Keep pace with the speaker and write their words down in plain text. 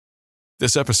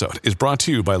This episode is brought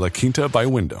to you by La Quinta by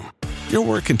Wyndham. Your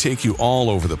work can take you all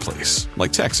over the place,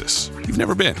 like Texas. You've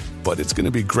never been, but it's going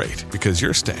to be great because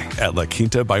you're staying at La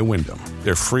Quinta by Wyndham.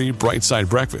 Their free Bright Side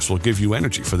breakfast will give you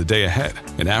energy for the day ahead.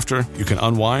 And after, you can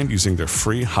unwind using their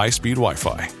free high-speed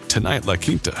Wi-Fi. Tonight, La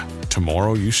Quinta.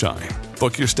 Tomorrow, you shine.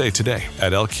 Book your stay today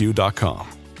at lq.com.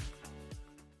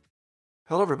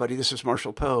 Hello, everybody. This is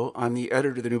Marshall Poe. I'm the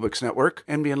editor of the New Books Network.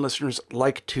 NBN listeners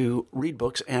like to read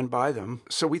books and buy them.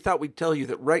 So we thought we'd tell you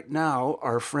that right now,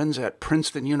 our friends at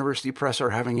Princeton University Press are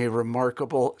having a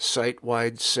remarkable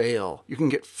site-wide sale. You can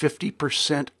get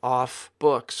 50% off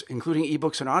books, including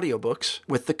ebooks and audiobooks,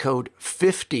 with the code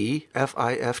 50,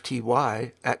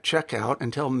 F-I-F-T-Y, at checkout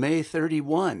until May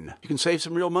 31. You can save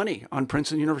some real money on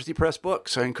Princeton University Press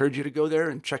books. I encourage you to go there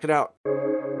and check it out.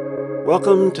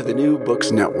 Welcome to the New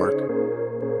Books Network.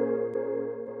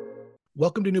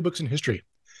 Welcome to New Books in History,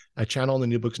 a channel on the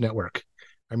New Books Network.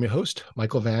 I'm your host,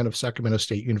 Michael Vann of Sacramento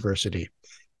State University,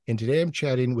 and today I'm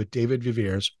chatting with David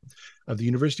Veevers of the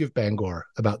University of Bangor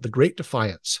about The Great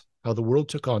Defiance, How the World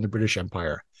Took on the British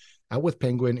Empire, out with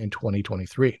Penguin in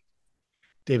 2023.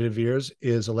 David Veevers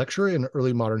is a lecturer in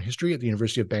early modern history at the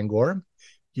University of Bangor.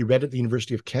 He read at the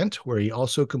University of Kent, where he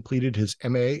also completed his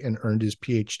MA and earned his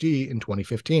PhD in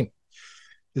 2015.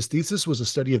 His thesis was a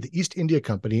study of the East India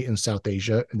Company in South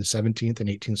Asia in the 17th and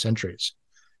 18th centuries,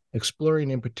 exploring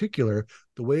in particular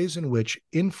the ways in which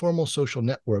informal social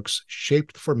networks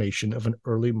shaped the formation of an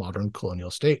early modern colonial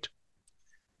state.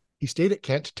 He stayed at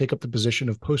Kent to take up the position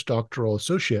of postdoctoral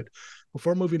associate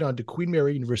before moving on to Queen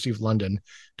Mary University of London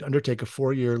to undertake a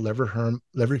 4-year Leverhulme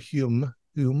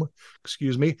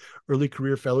early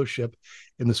career fellowship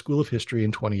in the School of History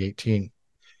in 2018.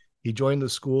 He joined the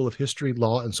School of History,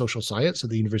 Law, and Social Science at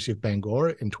the University of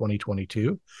Bangor in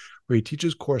 2022, where he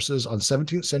teaches courses on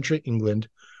 17th century England,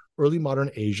 early modern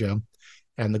Asia,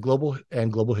 and global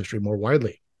history more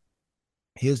widely.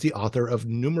 He is the author of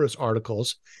numerous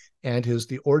articles, and his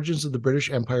The Origins of the British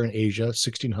Empire in Asia,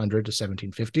 1600 to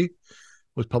 1750,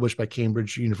 was published by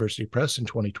Cambridge University Press in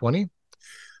 2020.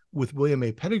 With William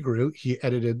A. Pettigrew, he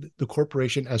edited The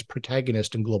Corporation as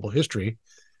Protagonist in Global History,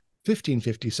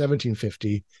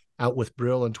 1550-1750, out with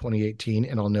Brill in 2018,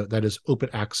 and I'll note that is open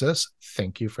access.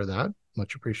 Thank you for that.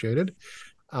 Much appreciated.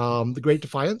 The Great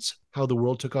Defiance, How the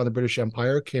World Took on the British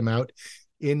Empire, came out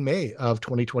in May of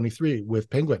 2023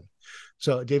 with Penguin.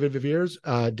 So David Veevers,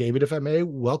 David, if I may,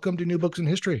 welcome to New Books in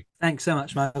History. Thanks so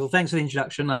much, Michael. Thanks for the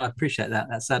introduction. I appreciate that.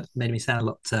 That made me sound a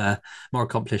lot more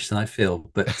accomplished than I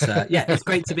feel. But yeah, it's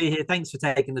great to be here. Thanks for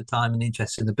taking the time and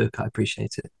interest in the book. I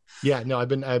appreciate it. Yeah, no,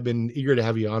 I've been eager to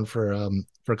have you on for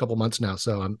a couple months now,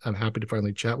 so I'm happy to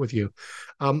finally chat with you.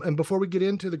 And before we get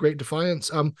into The Great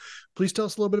Defiance, please tell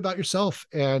us a little bit about yourself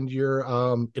and your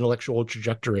intellectual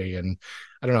trajectory, and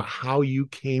I don't know how you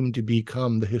came to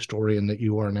become the historian that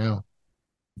you are now.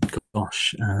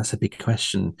 Gosh, that's a big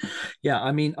question. Yeah,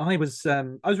 I mean, I was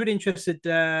really interested.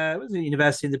 I was in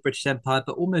university in the British Empire,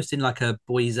 but almost in like a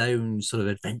boy's own sort of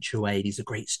adventure way. These are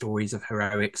great stories of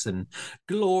heroics and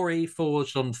glory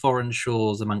forged on foreign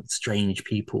shores amongst strange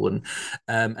people,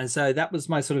 and so that was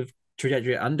my sort of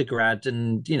trajectory at undergrad.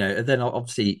 And then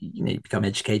obviously you become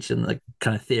educated in the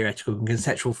kind of theoretical and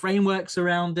conceptual frameworks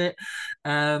around it,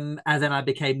 and then I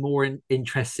became more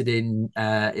interested in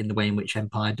the way in which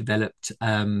empire developed,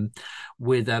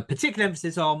 with a particular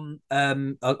emphasis on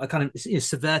a kind of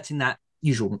subverting that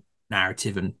usual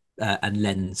narrative and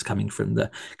lens coming from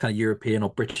the kind of European or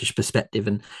British perspective,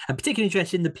 and particularly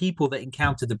interested in the people that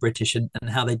encountered the British and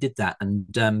how they did that.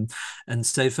 And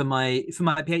so for my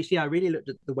PhD, I really looked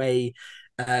at the way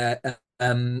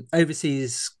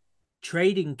overseas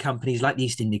trading companies like the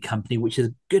East India Company, which is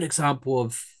a good example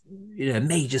of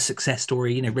major success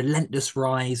story, relentless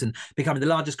rise and becoming the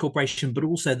largest corporation, but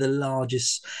also the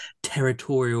largest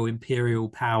territorial imperial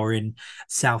power in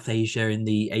South Asia in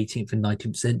the 18th and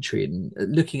 19th century. And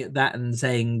looking at that and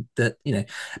saying that,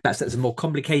 perhaps that's a more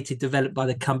complicated, developed by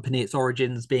the company, its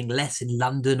origins being less in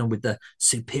London and with the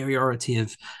superiority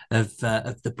of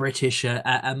the British,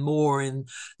 and more in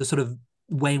the sort of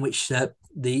way in which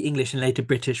the English and later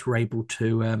British were able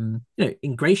to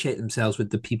ingratiate themselves with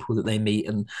the people that they meet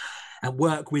and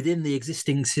work within the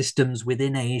existing systems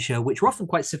within Asia, which were often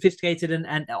quite sophisticated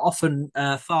and often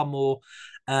far more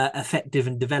effective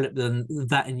and developed than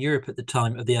that in Europe at the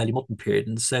time of the early modern period.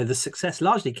 And so the success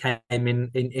largely came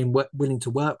in willing to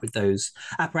work with those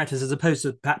apparatus, as opposed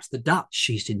to perhaps the Dutch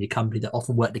East India Company that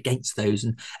often worked against those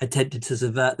and attempted to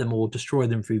subvert them or destroy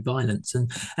them through violence.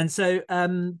 And so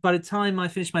by the time I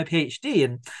finished my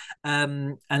PhD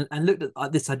and looked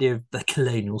at this idea of the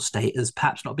colonial state as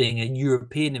perhaps not being a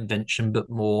European invention, but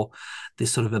more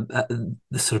this sort of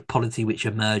the sort of polity which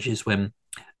emerges when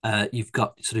you've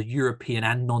got sort of European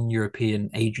and non-European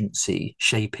agency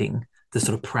shaping the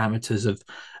sort of parameters of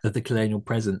the colonial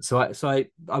presence. So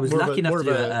I was lucky enough to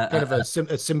do a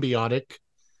symbiotic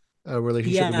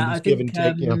relationship. Yeah, give and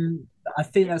take. I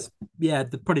think that's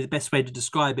probably the best way to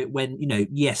describe it. When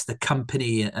yes, the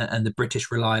company and the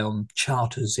British rely on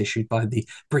charters issued by the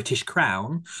British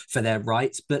Crown for their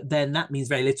rights, but then that means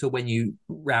very little when you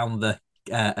round the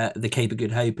Cape of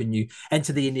Good Hope and you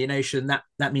enter the Indian Ocean.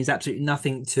 That means absolutely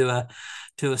nothing to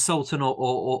a sultan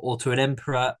or to an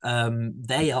emperor.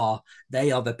 They are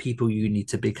the people you need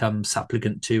to become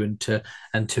supplicant to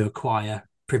and to acquire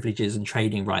privileges and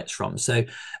trading rights from. So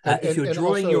if you're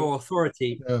drawing also, your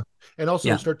authority, and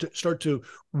also start to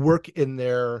work in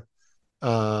their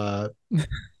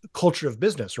culture of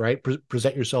business, right?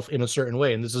 Present yourself in a certain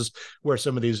way, and this is where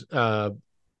some of these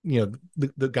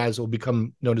the guys will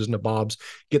become known as nabobs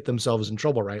get themselves in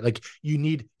trouble, right? Like you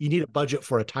need a budget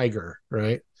for a tiger,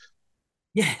 right?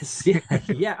 Yes,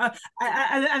 yeah.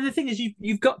 And the thing is,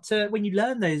 you've got to, when you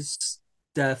learn those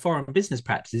foreign business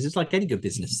practices, it's like any good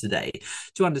business today.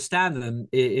 To understand them,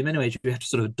 in many ways, you have to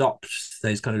sort of adopt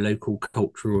those kind of local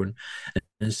cultural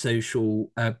and social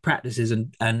practices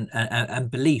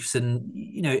and beliefs. And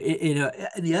in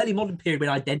the early modern period, when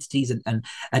identities and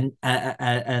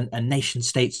nation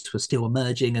states were still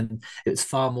emerging, and it was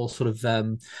far more sort of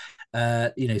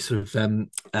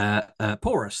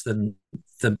porous than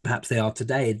perhaps they are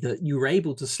today, that you were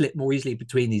able to slip more easily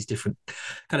between these different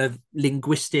kind of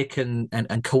linguistic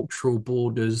and cultural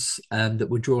borders that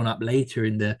were drawn up later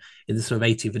in the sort of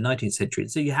 18th and 19th century.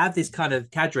 So you have this kind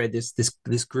of cadre,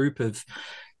 this group of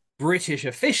British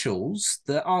officials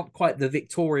that aren't quite the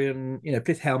Victorian,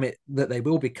 pith helmet that they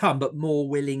will become, but more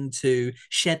willing to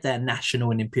shed their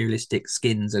national and imperialistic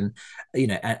skins and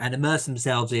immerse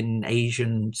themselves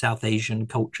in South Asian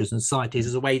cultures and societies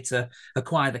as a way to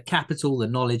acquire the capital, the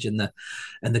knowledge, and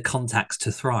the contacts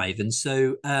to thrive. And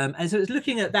so it's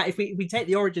looking at that. If we take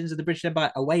the origins of the British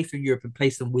Empire away from Europe and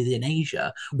place them within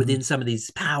Asia, within some of these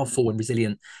powerful and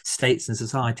resilient states and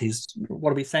societies,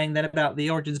 what are we saying then about the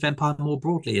origins of empire more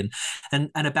broadly? And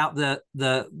about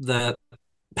the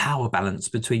power balance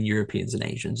between Europeans and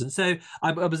Asians. And so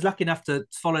I was lucky enough to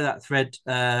follow that thread,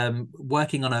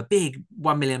 working on a big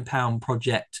 £1 million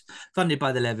project funded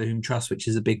by the Leverhulme Trust, which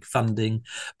is a big funding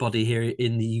body here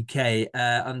in the UK,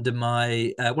 under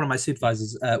my one of my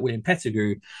supervisors, William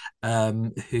Pettigrew,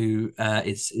 who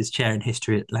is chair in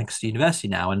history at Lancaster University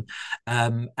now.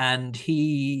 And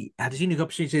he had this unique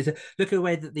opportunity to look at the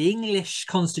way that the English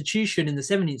constitution in the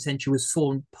 17th century was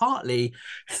formed partly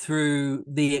through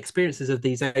the experiences of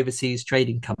these overseas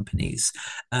trading companies,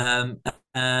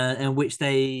 in which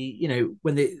they,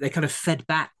 when they kind of fed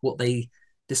back what they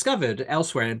discovered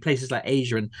elsewhere in places like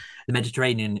Asia and the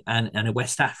Mediterranean and in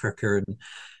West Africa, and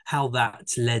how that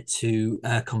led to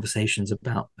conversations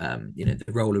about, the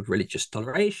role of religious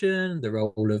toleration, the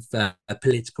role of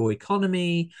political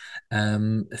economy,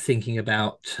 thinking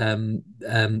about,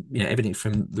 everything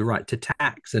from the right to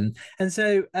tax. And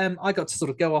so I got to sort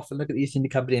of go off and look at the East India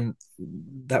Company, and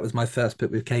that was my first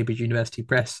book with Cambridge University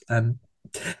Press. And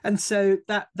so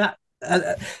the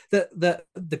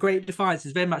Great Defiance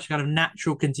is very much a kind of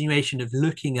natural continuation of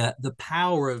looking at the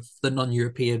power of the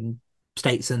non-European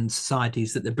states and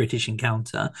societies that the British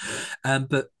encounter,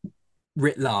 but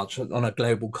writ large on a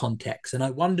global context. And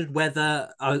I wondered whether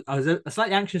I was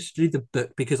slightly anxious to do the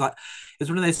book, because it was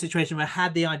one of those situations where I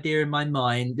had the idea in my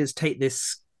mind, let's take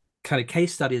this kind of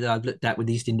case study that I've looked at with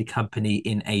the East India Company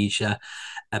in Asia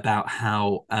about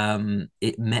how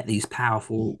it met these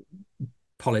powerful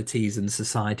polities and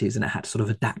societies, and it had to sort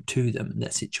of adapt to them, their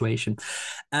situation.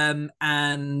 And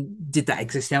did that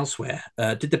exist elsewhere?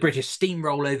 Did the British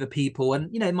steamroll over people?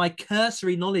 And, my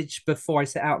cursory knowledge before I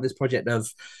set out this project of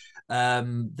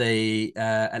the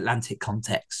Atlantic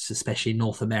context, especially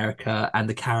North America and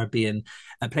the Caribbean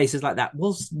and places like that,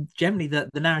 was generally the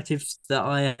narratives that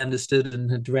I understood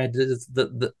and had read,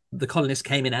 that the colonists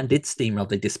came in and did steamroll.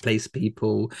 They displaced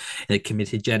people, they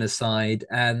committed genocide,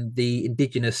 and the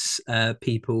indigenous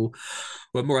people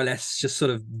were more or less just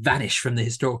sort of vanished from the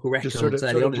historical record. Just sort of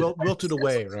wilted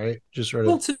away, right? Just sort of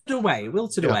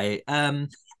wilted away.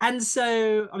 And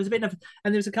so I was a bit nervous.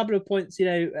 And there was a couple of points,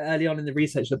 early on in the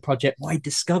research of the project where I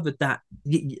discovered that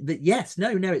yes,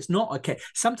 no, it's not okay.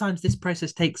 Sometimes this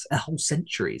process takes a whole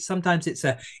century. Sometimes it's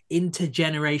a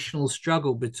intergenerational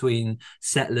struggle between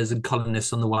settlers and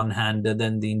colonists on the one hand, and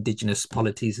then the indigenous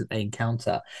polities that they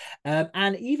encounter.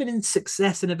 And even in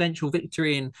success and eventual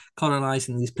victory in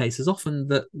colonizing these places, often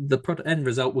the end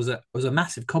result was a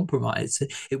massive compromise.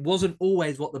 It wasn't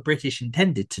always what the British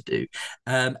intended to do.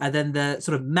 And then the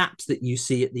sort of maps that you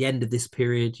see at the end of this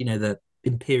period, the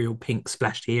imperial pink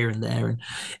splashed here and there, and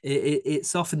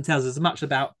it often tells us much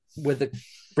about whether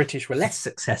British were less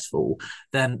successful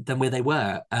than where they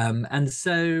were. And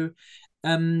so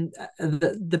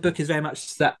the book is very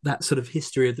much that sort of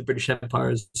history of the British Empire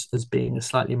as being a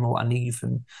slightly more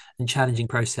uneven and challenging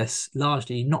process,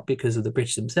 largely not because of the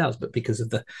British themselves, but because of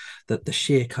the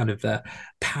sheer kind of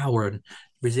power and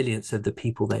resilience of the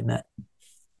people they met.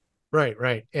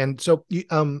 Right. And so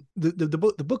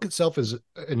the book itself is,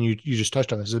 and you just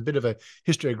touched on this, is a bit of a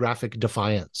historiographic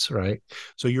defiance, right?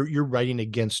 So you're writing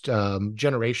against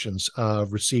generations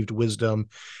of received wisdom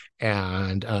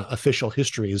and official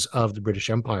histories of the British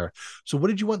Empire. So what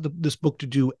did you want this book to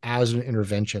do as an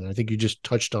intervention? I think you just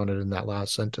touched on it in that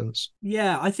last sentence.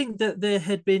 Yeah, I think that there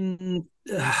had been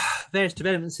various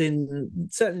developments in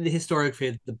certainly the historiography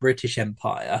of the British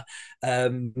Empire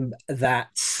that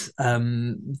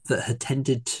had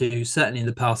tended to, certainly in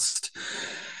the past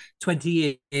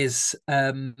 20 years,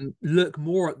 look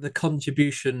more at the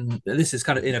contribution. This is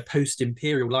kind of in a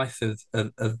post-imperial life of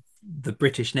the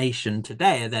British nation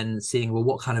today, and then seeing, well,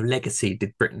 what kind of legacy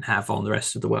did Britain have on the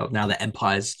rest of the world now that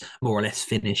empire's more or less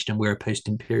finished and we're a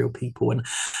post-imperial people. And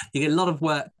you get a lot of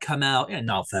work come out.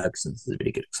 Niall Ferguson's a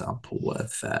really good example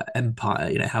of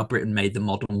empire, how Britain made the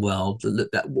modern world,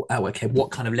 looked at, okay, what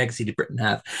kind of legacy did Britain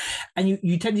have? And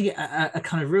you tend to get a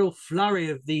kind of real flurry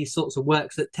of these sorts of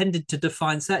works that tended to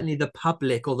define certainly the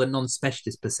public or the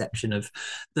non-specialist perception of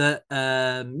that,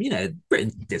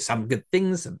 Britain did some good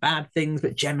things, some bad things,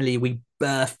 but generally we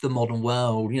birthed the modern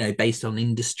world, based on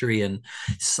industry and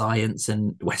science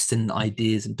and Western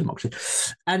ideas and democracy.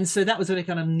 And so that was a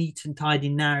kind of neat and tidy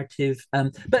narrative.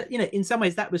 But, in some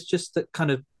ways that was just the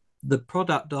kind of the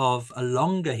product of a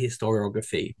longer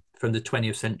historiography from the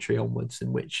 20th century onwards,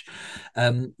 in which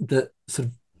the sort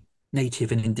of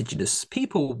native and indigenous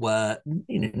people were,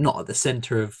 not at the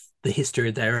center of the history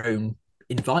of their own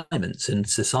environments and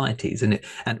societies. And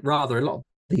rather a lot of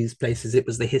these places, it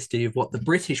was the history of what the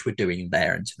British were doing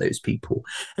there and to those people.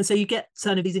 And so you get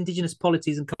some of these indigenous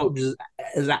polities and cultures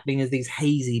as acting as these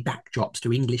hazy backdrops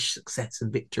to English success and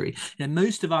victory.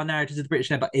 Most of our narratives of the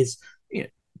British Empire is,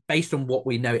 based on what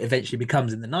we know it eventually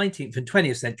becomes in the 19th and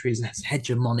 20th centuries, as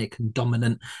hegemonic and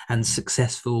dominant and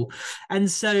successful. And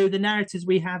so the narratives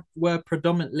we have were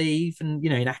predominantly, even,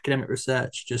 in academic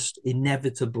research, just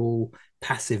inevitable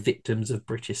passive victims of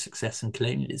British success and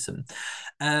colonialism.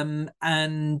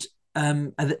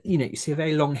 You see a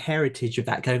very long heritage of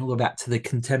that going all the way back to the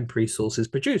contemporary sources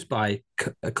produced by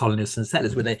colonists and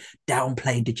settlers, where they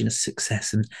downplay indigenous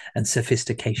success and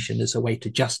sophistication as a way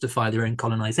to justify their own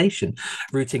colonization,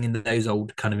 rooting in those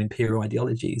old kind of imperial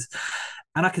ideologies.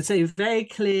 And I can say a very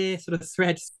clear sort of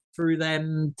thread through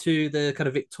them to the kind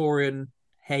of Victorian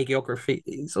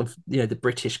hagiographies of the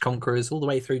British conquerors, all the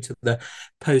way through to the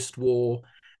post-war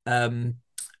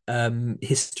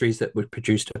histories that were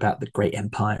produced about the Great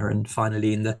Empire, and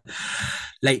finally in the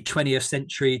late 20th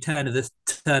century, turn of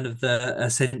the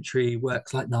century,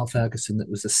 works like Niall Ferguson that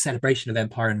was a celebration of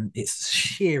empire and its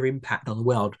sheer impact on the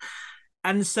world.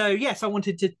 And so, yes, I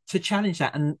wanted to challenge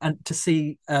that and to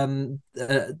see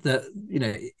that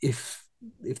if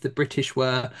the British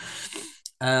were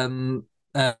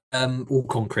all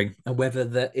conquering, and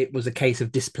whether it was a case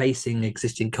of displacing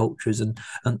existing cultures and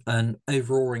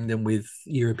overawing them with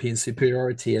European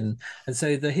superiority. And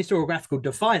so the historiographical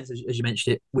defiance, as you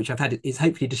mentioned it, which I've had, is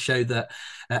hopefully to show that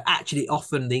actually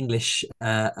often the English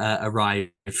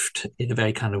arrived in a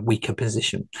very kind of weaker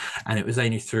position, and it was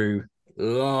only through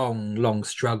long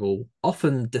struggle,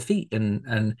 often defeat,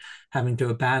 and having to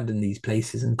abandon these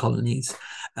places and colonies,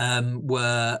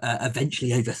 were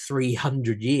eventually over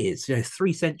 300 years,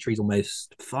 3 centuries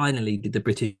almost, finally did the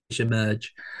British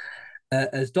emerge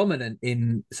as dominant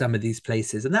in some of these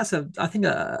places. And that's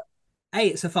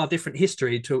it's a far different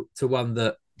history to one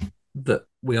that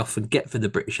we often get for the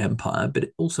British Empire, but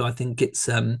also I think it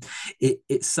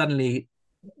suddenly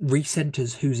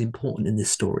recenters who's important in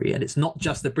this story. And it's not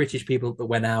just the British people that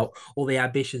went out, or the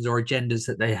ambitions or agendas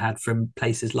that they had from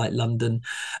places like London.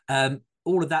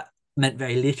 All of that meant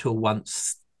very little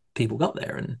once people got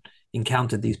there. And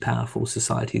encountered these powerful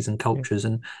societies and cultures,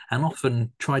 and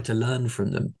often tried to learn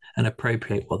from them and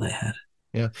appropriate what they had.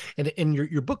 Yeah. And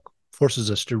your book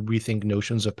forces us to rethink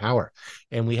notions of power.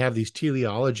 And we have these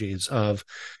teleologies of,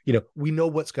 we know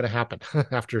what's going to happen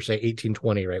after, say,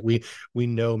 1820, right? We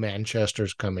know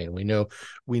Manchester's coming. We know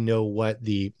what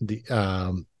the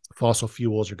fossil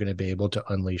fuels are going to be able to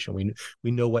unleash, and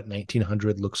we know what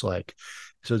 1900 looks like.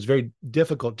 So it's very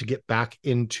difficult to get back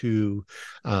into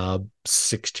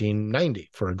 1690,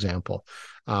 for example.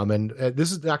 And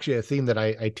this is actually a theme that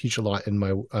I teach a lot in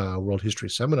my world history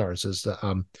seminars, is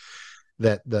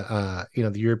that the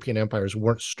European empires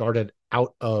weren't started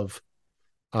out of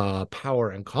power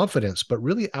and confidence, but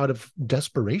really out of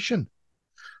desperation.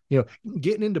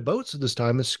 Getting into boats at this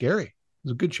time is scary.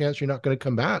 There's a good chance you're not going to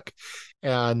come back.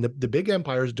 And the big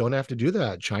empires don't have to do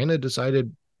that. China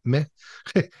decided, meh,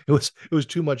 it was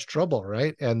too much trouble,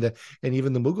 right? And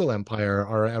even the Mughal Empire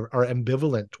are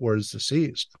ambivalent towards the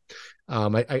seas.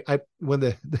 One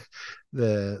of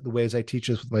the ways I teach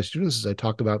this with my students is I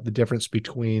talk about the difference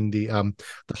between the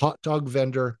hot dog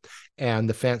vendor and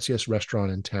the fanciest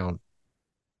restaurant in town.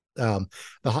 The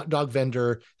hot dog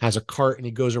vendor has a cart, and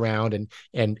he goes around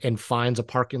and finds a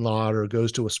parking lot or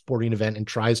goes to a sporting event and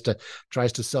tries to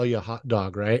sell you a hot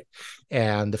dog, right?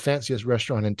 And the fanciest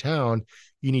restaurant in town,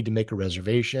 you need to make a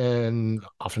reservation,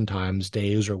 oftentimes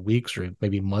days or weeks or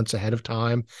maybe months ahead of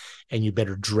time, and you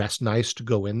better dress nice to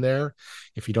go in there.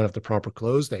 If you don't have the proper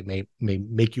clothes, they may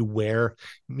make you wear,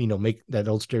 make that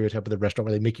old stereotype of the restaurant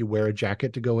where they make you wear a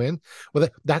jacket to go in. Well,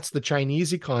 that's the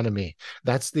Chinese economy.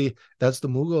 That's the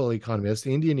Mughal economy. That's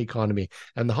the Indian economy.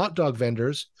 And the hot dog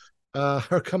vendors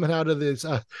are coming out of this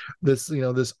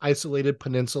isolated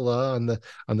peninsula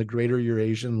on the greater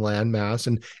Eurasian landmass,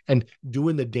 and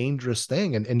doing the dangerous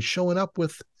thing and showing up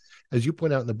with, as you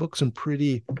point out in the book, some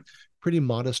pretty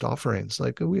modest offerings.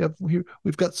 Like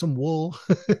we've got some wool,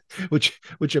 which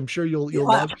I'm sure you'll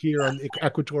love here on the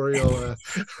equatorial.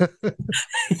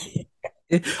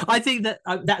 I think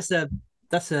that's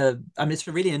it's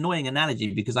a really annoying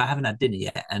analogy because I haven't had dinner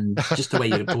yet, and just the way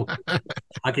you're talking,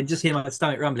 I can just hear my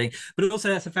stomach rumbling. But also,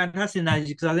 that's a fantastic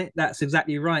analogy because I think that's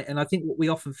exactly right. And I think what we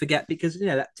often forget, because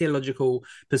that theological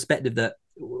perspective that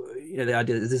the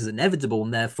idea that this is inevitable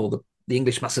and therefore the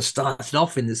English must have started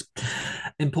off in this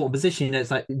important position.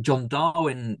 It's like John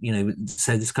Darwin,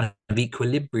 said this kind of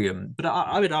equilibrium. But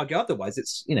I would argue otherwise.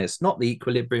 It's it's not the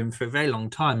equilibrium for a very long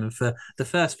time, and for the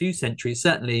first few centuries,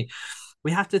 certainly.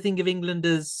 We have to think of England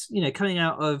as, coming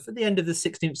out of the end of the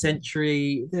 16th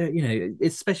century,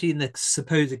 especially in the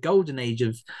supposed golden age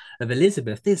of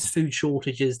Elizabeth. There's food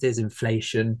shortages, there's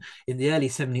inflation. In the early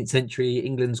 17th century,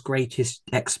 England's greatest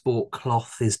export,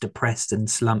 cloth, is depressed and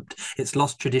slumped. It's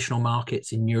lost traditional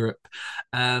markets in Europe.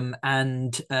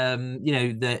 The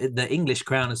English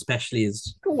crown especially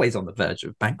is always on the verge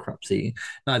of bankruptcy.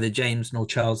 Neither James nor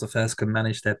Charles I can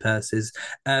manage their purses.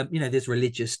 There's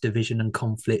religious division and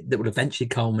conflict that will eventually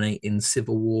culminate in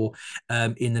civil war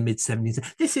in the mid-70s.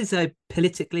 This is a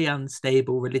politically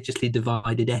unstable, religiously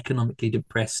divided, economically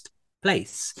depressed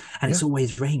place, and it's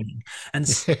always raining. And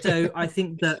so I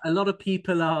think that a lot of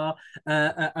people are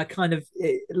kind of,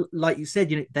 like you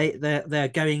said, they're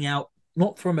going out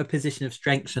not from a position of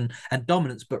strength and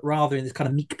dominance, but rather in this kind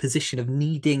of meek position of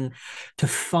needing to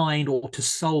find or to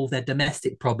solve their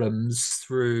domestic problems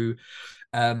through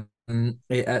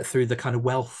the kind of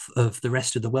wealth of the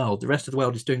rest of the world. The rest of the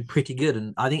world is doing pretty good,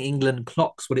 and I think England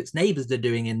clocks what its neighbours are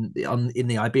doing in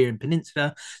the Iberian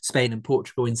Peninsula, Spain and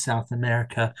Portugal in South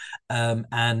America,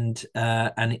 and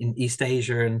in East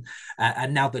Asia,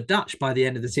 and now the Dutch by the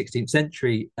end of the 16th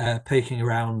century poking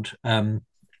around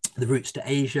the routes to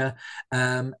Asia,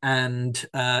 and in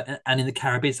the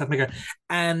Caribbean, South America,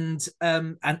 and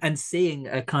seeing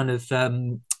a kind of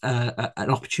an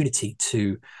opportunity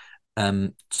to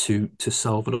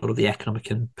solve a lot of the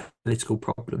economic and political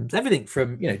problems. Everything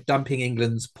from dumping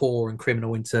England's poor and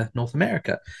criminal into North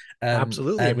America.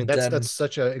 Absolutely. I mean, that's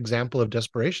such an example of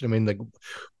desperation. I mean,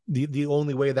 the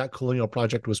only way that colonial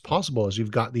project was possible is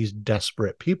you've got these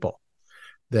desperate people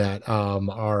that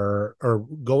are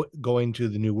going to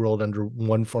the New World under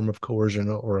one form of coercion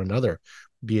or another,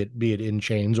 be it in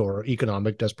chains or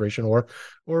economic desperation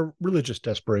or religious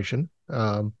desperation.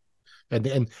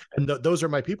 And those are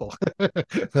my people.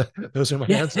 Those are my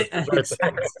ancestors.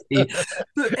 Exactly.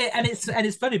 and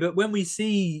it's funny, but when we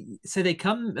see, so they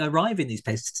arrive in these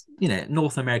places,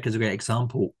 North America is a great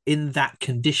example, in that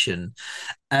condition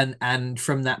and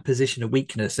from that position of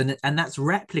weakness, and that's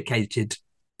replicated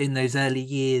in those early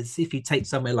years. If you take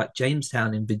somewhere like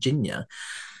Jamestown in Virginia,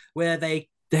 where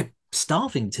they're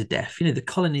starving to death. The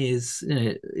colony is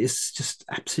just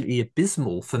absolutely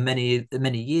abysmal for many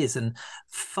years, and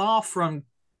far from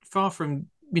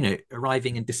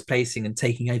arriving and displacing and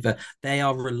taking over. They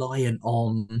are reliant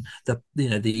on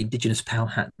the indigenous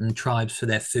Powhatan tribes for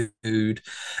their food.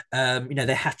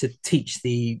 They have to teach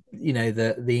the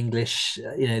English,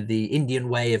 the Indian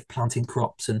way of planting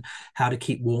crops and how to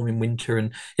keep warm in winter.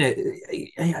 And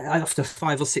after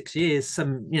 5 or 6 years,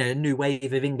 some new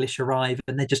wave of English arrive,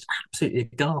 and they're just absolutely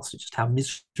aghast at just how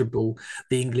miserable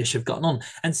the English have gotten on.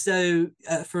 And so,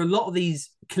 for a lot of these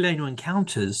colonial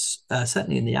encounters,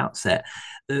 certainly in the outset,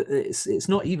 it's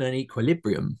not even an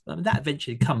equilibrium. I mean, that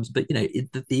eventually comes, but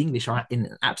the English are in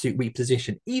an absolute weak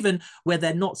position, even where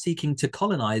they're not seeking to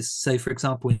colonize. So, for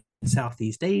example, in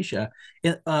Southeast Asia,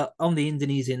 on the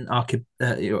Indonesian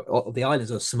the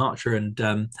islands of Sumatra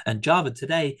and Java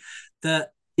today, that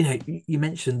you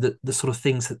mentioned that the sort of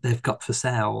things that they've got for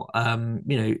sale,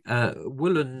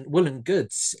 woolen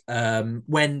goods,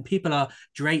 when people are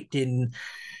draped in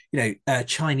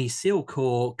Chinese silk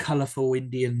or colorful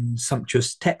Indian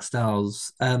sumptuous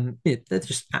textiles. They're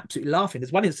just absolutely laughing.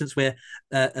 There's one instance where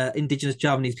indigenous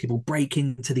Javanese people break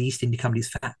into the East India Company's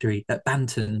factory at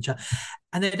Banten,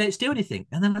 and they don't steal anything.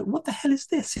 And they're like, what the hell is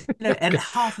this? And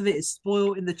half of it is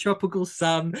spoiled in the tropical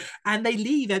sun, and they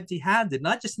leave empty-handed. And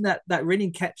I just think that really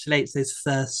encapsulates those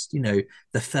first,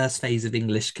 the first phase of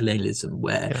English colonialism,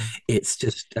 where it's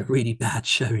just a really bad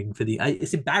showing for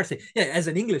it's embarrassing. As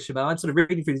an Englishman, I'm sort of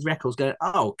reading through these records going,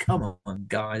 oh, come on,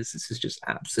 guys, this is just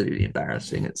absolutely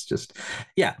embarrassing. It's just,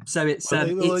 so it's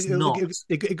not.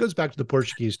 It goes back to the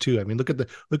Portuguese too. I mean, look at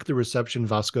the reception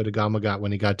Vasco da Gama got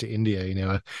when he got to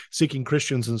India, seeking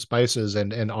Christians and spices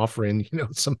and offering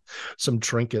some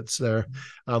trinkets there,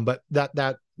 but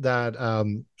that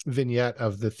vignette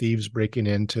of the thieves breaking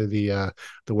into the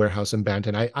warehouse in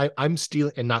Banten, I'm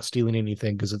stealing, and not stealing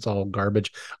anything because it's all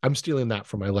garbage. I'm stealing that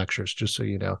for my lectures, just so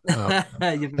you know.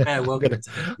 You're very welcome.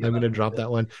 I'm gonna drop that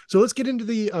one. So let's get into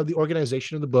the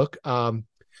organization of the book.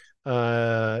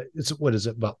 It's what is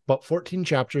it, about 14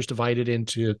 chapters divided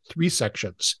into 3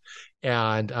 sections,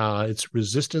 and it's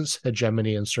resistance,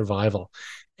 hegemony, and survival.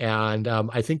 And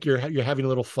I think you're having a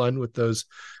little fun with those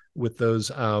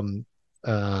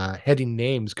heading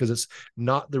names, because it's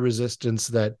not the resistance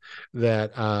that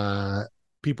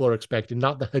people are expecting,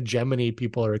 not the hegemony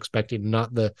people are expecting,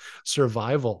 not the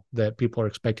survival that people are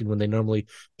expecting when they normally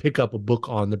pick up a book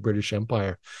on the British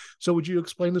Empire. So would you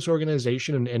explain this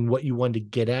organization and what you wanted to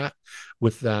get at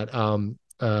with that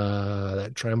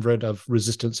that triumvirate of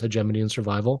resistance, hegemony, and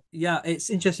survival? Yeah, it's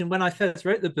interesting. When I first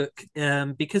wrote the book,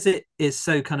 because it is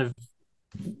so kind of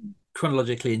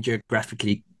chronologically and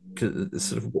geographically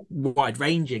sort of wide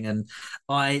ranging, and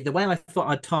the way I thought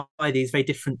I'd tie these very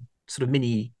different sort of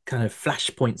mini kind of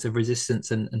flashpoints of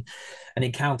resistance and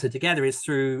encounter together is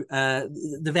through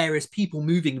the various people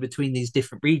moving between these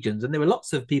different regions. And there were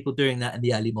lots of people doing that in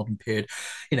the early modern period.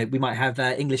 We might have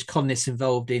English colonists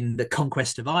involved in the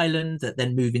conquest of Ireland that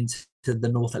then move into the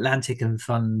North Atlantic and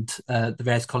fund the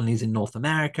various colonies in North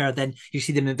America. Then you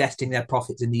see them investing their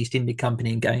profits in the East India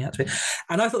Company and going out to it.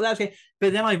 And I thought that was okay.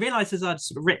 But then I realized, as I'd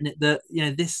sort of written it, that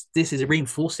this is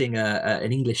reinforcing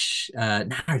an English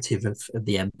narrative of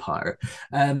the empire.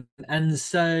 And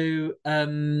so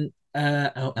and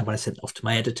when I sent it off to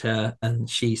my editor, and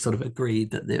she sort of agreed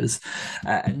that there was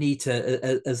a need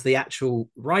to, as the actual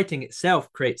writing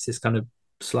itself creates this kind of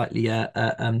slightly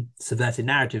subverted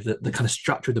narrative, that the kind of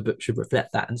structure of the book should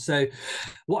reflect that. And so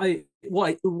the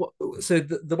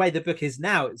way the book is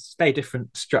now, it's very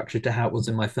different structure to how it was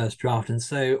in my first draft. And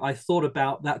so I thought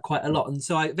about that quite a lot. And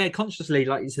so I very consciously,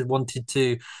 like you said, wanted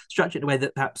to structure it in a way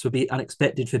that perhaps would be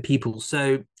unexpected for people.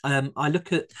 So I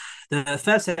look at the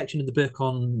first section of the book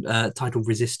on titled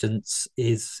Resistance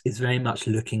is very much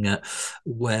looking at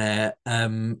where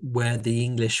the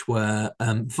English were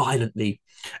violently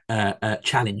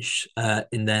challenged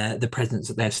in the presence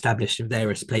that they established in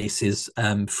various places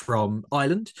from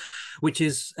Ireland, which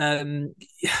is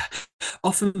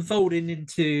often folded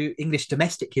into English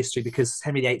domestic history because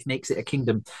Henry VIII makes it a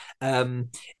kingdom.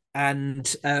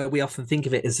 And we often think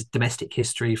of it as domestic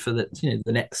history for the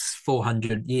next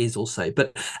 400 years or so.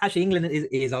 But actually,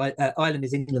 Ireland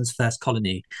is England's first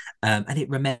colony, and it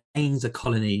remains a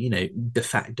colony, de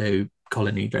facto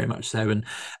colony, very much so.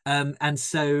 And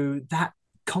so that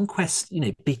conquest,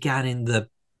 began in the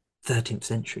 13th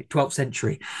century, 12th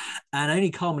century, and only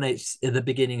culminates at the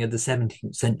beginning of the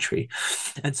 17th century.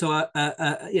 And so,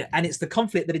 yeah, and it's the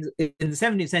conflict that in the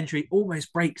 17th century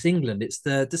almost breaks England. It's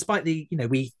despite the,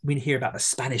 we hear about the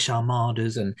Spanish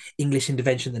armadas and English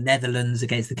intervention in the Netherlands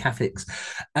against the Catholics,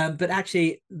 but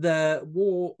actually the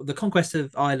conquest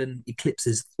of Ireland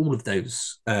eclipses all of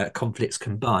those conflicts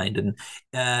combined,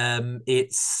 and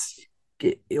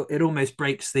it almost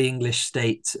breaks the English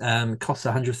state, costs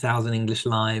 100,000 English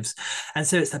lives. And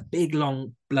so it's a big,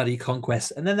 long, bloody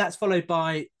conquest. And then that's followed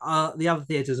by the other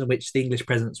theatres in which the English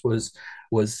presence was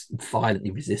violently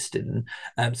resisted.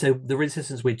 And so the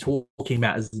resistance we're talking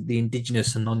about is the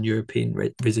indigenous and non-European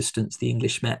resistance the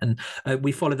English met. And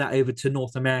we follow that over to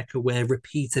North America, where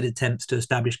repeated attempts to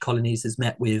establish colonies is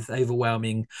met with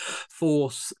overwhelming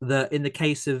force. In the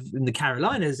case of in the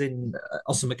Carolinas, in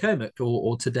Osamocomoc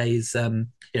or today's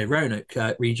Roanoke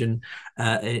region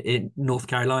in North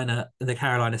Carolina, the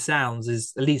Carolina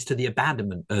Sounds, leads to the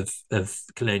abandonment of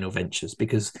colonial ventures,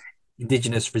 because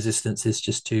indigenous resistance is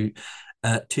just too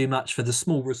much for the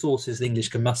small resources the English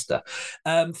can muster.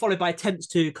 Followed by attempts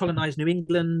to colonize New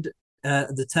England,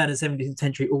 the turn of the 17th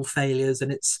century, all failures,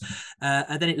 and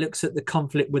then it looks at the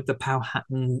conflict with the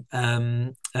Powhatan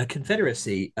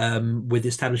Confederacy, with the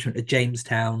establishment of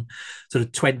Jamestown, sort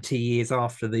of 20 years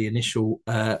after the initial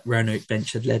Roanoke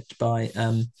venture led by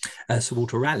Sir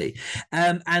Walter Raleigh,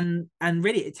 and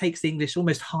really it takes the English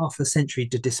almost half a century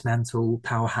to dismantle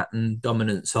Powhatan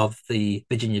dominance of the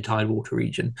Virginia Tidewater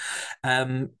region.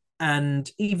 And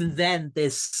even then,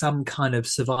 there's some kind of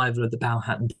survival of the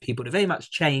Powhatan people. They very much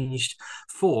changed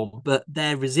form, but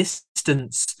their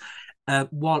resistance,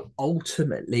 while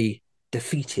ultimately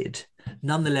defeated,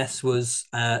 nonetheless was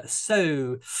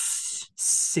so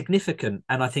significant,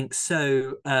 and I think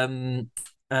so kind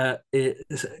of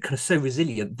so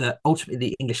resilient that ultimately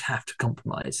the English have to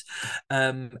compromise.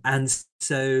 And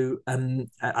so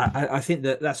I think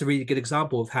that's a really good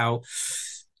example of how,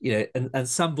 and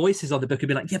some voices on the book have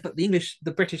been like, yeah, but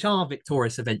the British are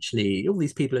victorious eventually. All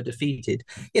these people are defeated.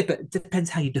 Yeah, but it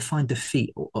depends how you define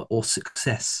defeat or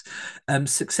success.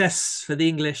 Success for the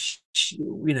English,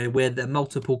 where the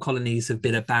multiple colonies have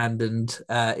been abandoned,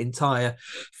 entire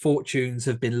fortunes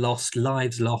have been lost,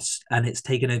 lives lost, and it's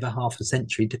taken over half a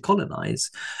century to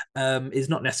colonize, is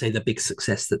not necessarily the big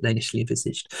success that they initially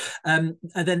envisaged. And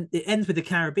then it ends with the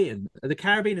Caribbean. The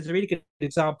Caribbean is a really good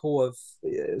example of,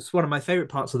 it's one of my favorite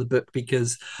parts of the book,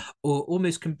 because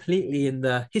almost completely in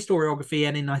the historiography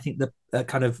and in, I think, the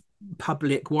kind of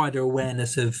public wider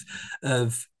awareness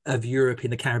of Europe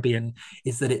in the Caribbean,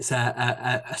 is that it's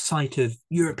a site of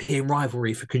European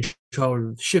rivalry for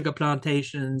control of sugar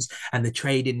plantations and the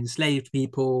trade in enslaved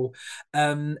people.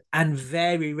 And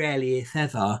very rarely, if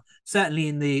ever, certainly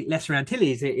in the Lesser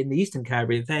Antilles, in the Eastern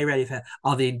Caribbean, very rarely, if ever,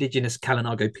 are the indigenous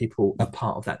Kalinago people a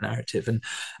part of that narrative.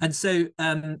 And so,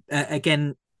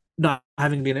 again, not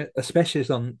having been a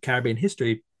specialist on Caribbean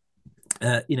history,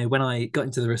 when I got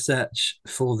into the research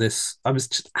for this, I was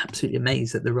just absolutely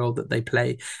amazed at the role that they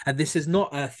play. And this is not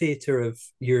a theatre of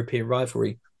European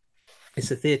rivalry. It's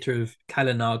a theatre of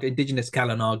Kalinago, indigenous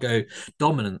Kalinago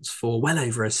dominance for well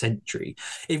over a century.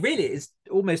 It really is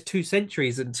almost 2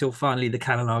 centuries until finally the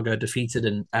Kalinago are defeated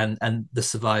and the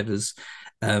survivors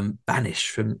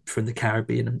banished from the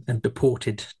Caribbean and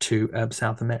deported to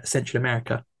Central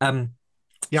America.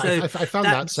 Yeah, so I found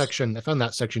that section. I found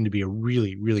that section to be a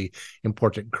really, really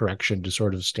important correction to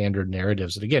sort of standard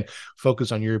narratives. And again,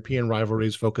 focus on European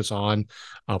rivalries. Focus on,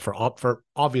 for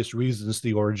obvious reasons,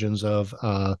 the origins of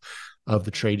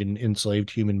the trade in enslaved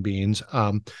human beings.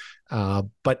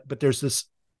 But there's this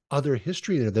other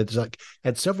history there that's like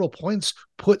at several points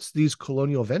puts these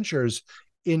colonial ventures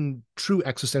in true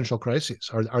existential crises.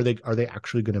 Are they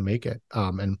actually going to make it?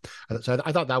 And so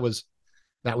I thought that was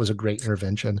a great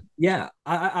intervention. Yeah,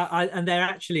 and they're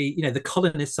actually, the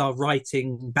colonists are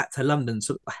writing back to London,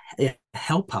 so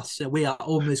help us. We are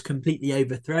almost completely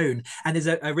overthrown. And there's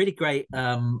a really great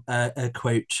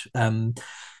quote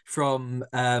from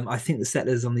I think the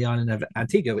settlers on the island of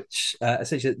Antigua, which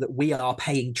essentially that we are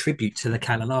paying tribute to the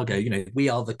Kalinago. We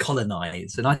are the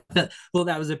colonized. And I thought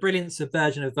that was a brilliant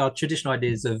subversion of our traditional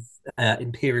ideas of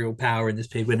imperial power in this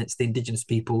period, when it's the indigenous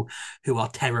people who are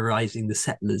terrorizing the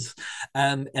settlers,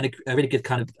 and a really good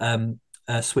kind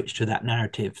of switch to that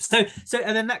narrative. So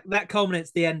and then that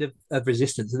culminates the end of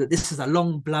resistance, that this is a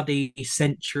long bloody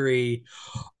century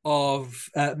of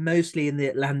mostly in the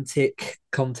Atlantic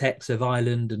context of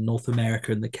Ireland and North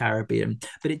America and the Caribbean,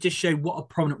 but it just showed what a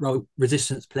prominent role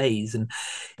resistance plays. And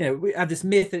we have this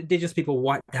myth that indigenous people were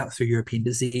wiped out through European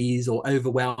disease or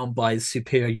overwhelmed by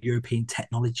superior European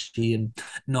technology and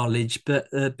knowledge, but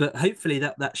hopefully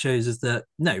that shows us that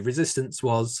no, resistance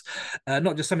was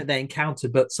not just something they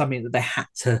encountered, but something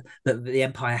that that the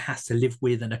empire has to live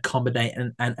with and accommodate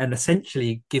and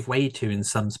essentially give way to in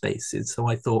some spaces. So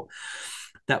I thought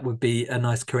that would be a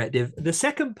nice corrective. The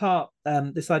second part,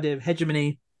 this idea of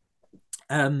hegemony,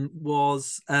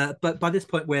 but by this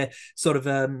point we're sort of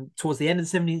towards the end of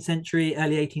the 17th century,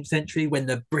 early 18th century, when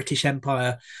the British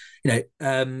Empire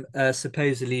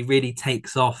supposedly really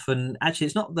takes off. And actually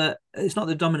it's not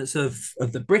the dominance of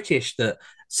the British that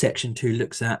section 2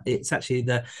 looks at. It's actually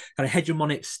the kind of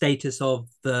hegemonic status of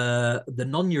the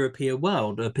non-European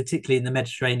world, particularly in the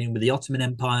Mediterranean with the Ottoman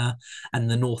Empire and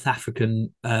the North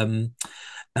African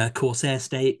Corsair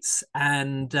states,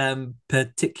 and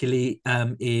particularly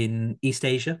in East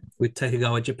Asia with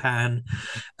Tokugawa Japan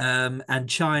and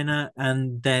China,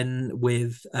 and then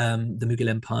with the Mughal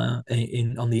Empire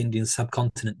on the Indian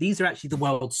subcontinent. These are actually the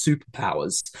world's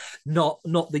superpowers, not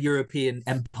the European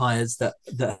empires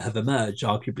that have emerged,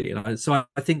 arguably. And so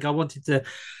I think I wanted to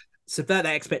subvert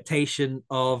that expectation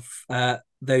of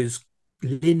those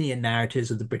linear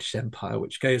narratives of the British Empire,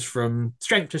 which goes from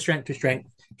strength to strength to strength.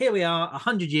 Here we are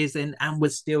 100 years in, and we're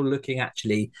still looking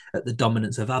actually at the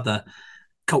dominance of other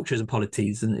cultures and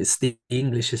polities, and it's the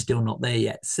English is still not there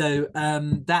yet. So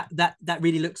that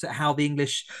really looks at how the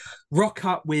English rock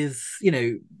up with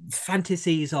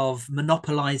fantasies of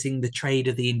monopolizing the trade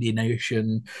of the Indian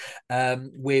Ocean,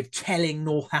 with telling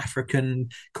North African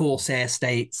Corsair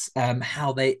states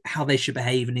how they should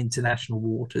behave in international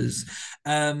waters,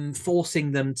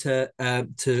 forcing them to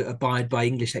abide by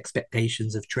English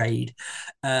expectations of trade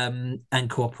and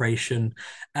cooperation,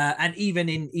 and even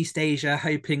in East Asia,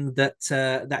 hoping that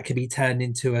that could be turned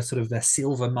into a sort of a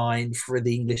silver mine for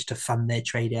the English to fund their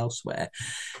trade elsewhere.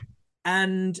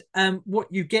 And what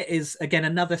you get is again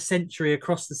another century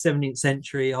across the 17th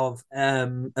century of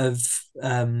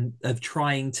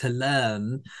trying to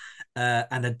learn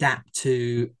and adapt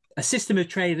to a system of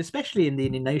trade, especially in the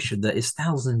Indian Ocean, that is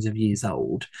thousands of years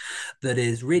old, that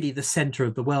is really the center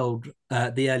of the world,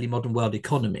 the early modern world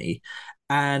economy.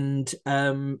 And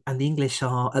the English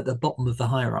are at the bottom of the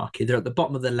hierarchy. They're at the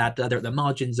bottom of the ladder. They're at the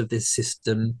margins of this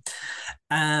system.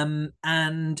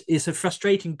 And it's a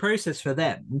frustrating process for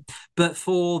them. But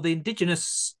for the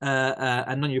indigenous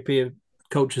and non-European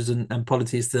cultures and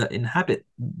polities that inhabit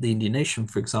the Indian Ocean,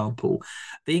 for example,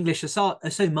 the English are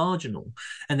so marginal,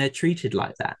 and they're treated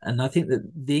like that. And I think that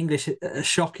the English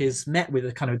shock is met with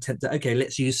a kind of attempt that, okay,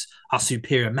 let's use our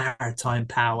superior maritime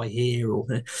power here,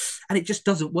 and it just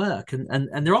doesn't work.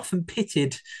 And they're often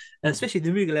pitted, especially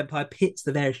the Mughal Empire pits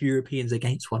the various Europeans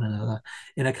against one another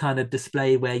in a kind of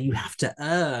display where you have to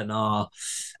earn our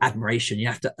admiration, you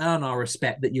have to earn our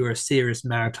respect that you're a serious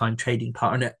maritime trading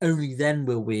partner, and only then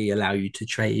will we allow you to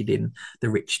trade in the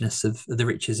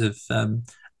riches of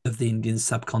the Indian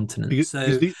subcontinent.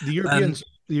 Because the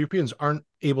Europeans aren't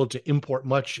able to import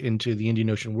much into the Indian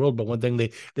Ocean world, but one thing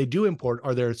they do import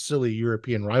are their silly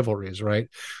European rivalries, right?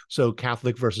 So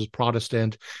Catholic versus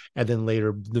Protestant, and then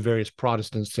later the various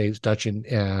Protestant states, Dutch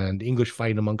and English,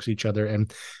 fighting amongst each other,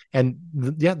 and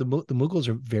the Mughals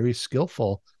are very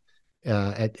skillful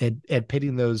at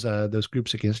pitting those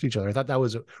groups against each other. I thought that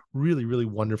was a really, really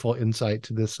wonderful insight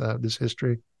to this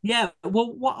history. Yeah,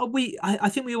 well, I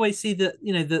think we always see that,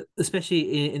 that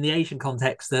especially in the Asian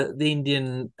context, that the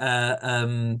Indian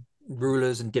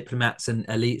rulers and diplomats and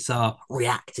elites are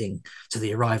reacting to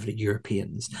the arrival of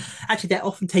Europeans. Actually, they're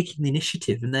often taking the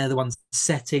initiative, and they're the ones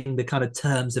setting the kind of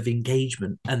terms of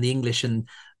engagement, and the English and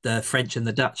the French and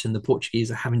the Dutch and the Portuguese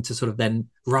are having to sort of then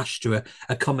rush to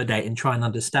accommodate and try and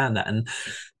understand that.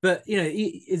 But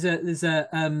there's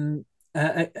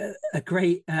a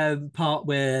great part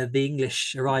where the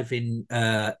English arrive in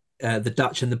the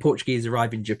Dutch and the Portuguese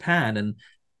arrive in Japan, and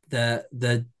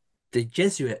the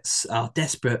Jesuits are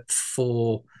desperate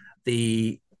for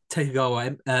the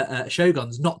Tokugawa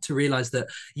shoguns not to realize that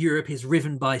Europe is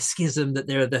riven by schism, that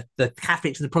there are the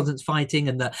Catholics and the Protestants fighting,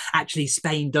 and that actually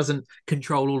Spain doesn't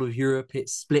control all of Europe.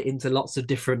 It's split into lots of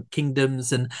different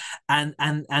kingdoms, and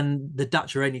the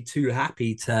Dutch are only too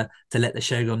happy to let the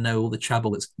shogun know all the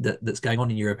trouble that's going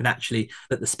on in Europe, and actually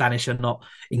that the Spanish are not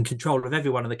in control of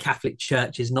everyone, and the Catholic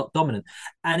Church is not dominant.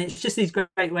 And it's just these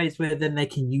great ways where then they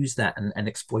can use that and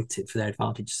exploit it for their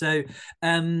advantage. So,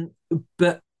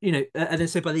 but and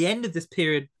so by the end of this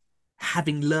period,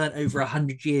 having learned over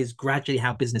 100 years gradually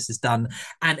how business is done,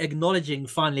 and acknowledging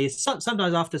finally,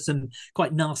 sometimes after some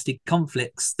quite nasty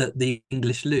conflicts that the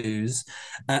English lose,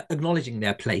 acknowledging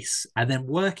their place and then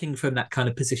working from that kind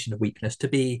of position of weakness to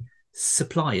be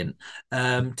suppliant,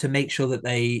 to make sure that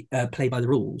they play by the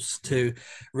rules, to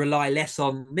rely less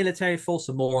on military force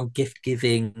and more on gift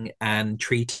giving and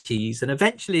treaties. And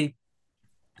eventually,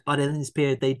 by the end of this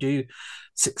period, they do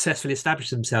successfully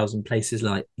establish themselves in places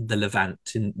like the Levant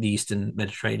in the Eastern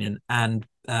Mediterranean and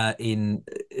in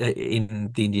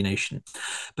the Indian Ocean.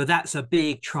 But that's a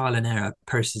big trial and error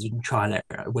process, and trial and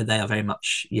error, where they are very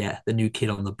much, the new kid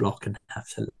on the block and have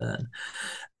to learn.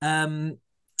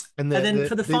 And then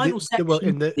for the final section, well,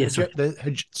 in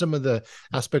some of the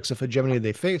aspects of hegemony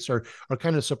they face are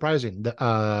kind of surprising,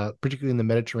 particularly in the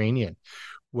Mediterranean,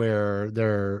 where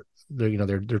they're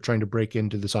trying to break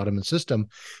into this Ottoman system.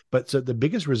 But so the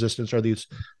biggest resistance are these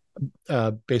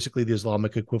basically the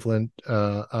Islamic equivalent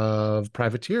of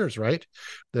privateers, right?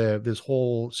 This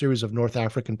whole series of North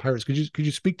African pirates. Could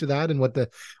you speak to that and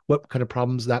what kind of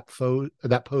problems that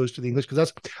posed to the English?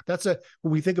 Because that's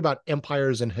when we think about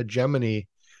empires and hegemony.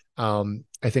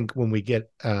 I think when we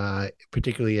get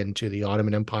particularly into the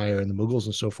Ottoman Empire and the Mughals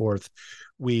and so forth,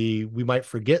 we might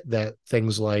forget that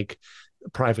things like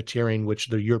privateering, which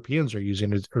the Europeans are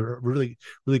using, are really,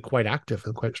 really quite active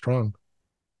and quite strong.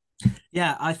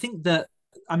 Yeah, I think that,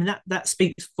 that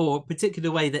speaks for particularly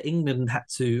the way that England had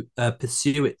to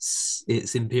pursue its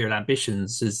imperial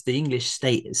ambitions, as the English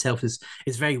state itself is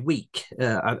very weak.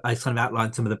 I kind of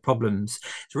outlined some of the problems.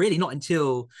 It's really not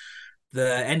until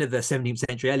the end of the 17th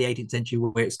century, early 18th century,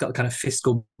 where it's got a kind of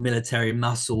fiscal military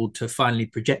muscle to finally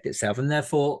project itself. And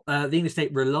therefore, the English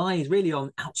state relies really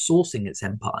on outsourcing its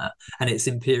empire and its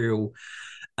imperial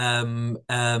agenda.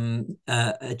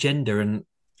 And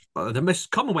the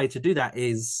most common way to do that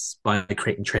is by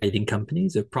creating trading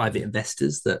companies of private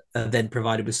investors that are then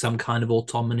provided with some kind of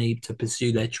autonomy to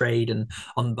pursue their trade and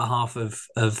on behalf of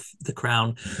the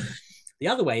crown. The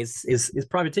other way is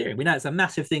privateering. We know it's a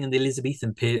massive thing in the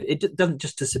Elizabethan period. It doesn't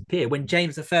just disappear. When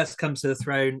James I comes to the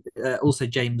throne, also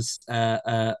James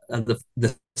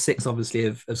the sixth, obviously,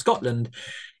 of Scotland,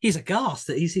 he's aghast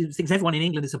that he thinks everyone in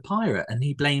England is a pirate, and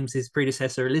he blames his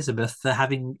predecessor Elizabeth for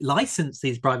having licensed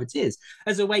these privateers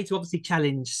as a way to obviously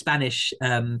challenge Spanish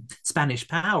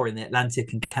power in the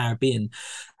Atlantic and Caribbean.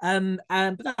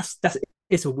 But that's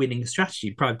it's a winning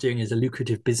strategy. Privateering is a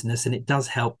lucrative business, and it does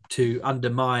help to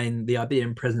undermine the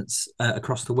Iberian presence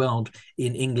across the world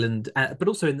in England, but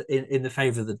also in the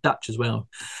favour of the Dutch as well.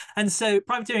 And so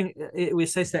privateering, we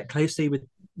associate that closely with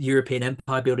European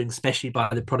empire building, especially by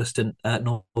the Protestant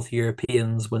North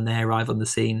Europeans when they arrive on the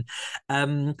scene.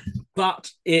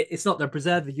 But it's not the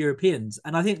preserve of Europeans.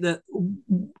 And I think that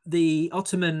the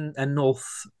Ottoman and North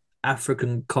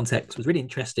African context was really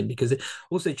interesting because it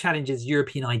also challenges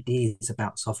European ideas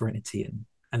about sovereignty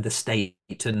and the state,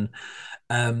 and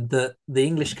the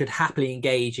English could happily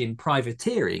engage in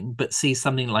privateering, but see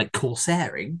something like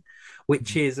corsairing,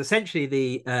 which is essentially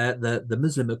the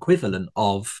Muslim equivalent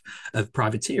of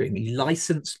privateering,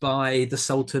 licensed by the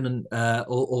Sultan and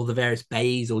or the various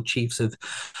beys or chiefs of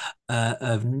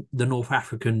the North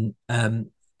African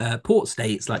port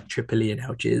states like Tripoli and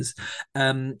Algiers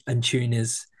and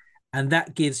Tunis. And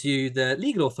that gives you the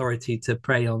legal authority to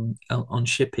prey on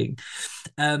shipping,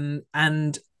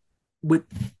 and with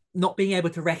not being able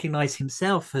to recognize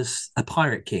himself as a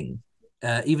pirate king,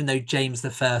 even though James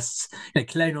I's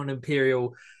colonial and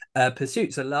imperial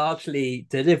pursuits are largely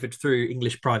delivered through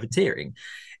English privateering,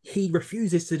 he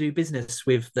refuses to do business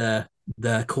with the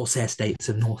corsair states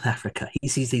of North Africa. He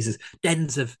sees these as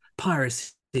dens of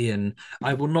piracy, and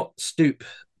I will not stoop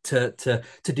to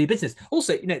do business.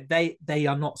 Also, they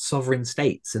are not sovereign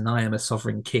states, and I am a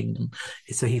sovereign king,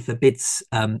 so he forbids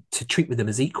to treat with them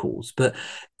as equals. But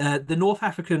the North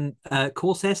African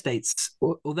corsair states,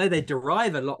 although they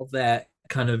derive a lot of their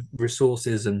kind of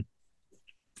resources and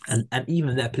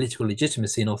even their political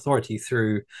legitimacy and authority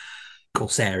through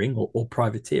corsairing or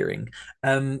privateering,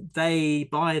 they,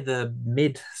 by the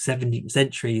mid 17th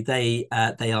century, they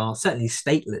are certainly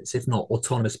statelets, if not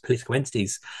autonomous political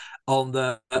entities, on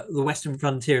the western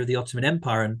frontier of the Ottoman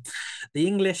Empire. And the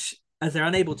English, as they're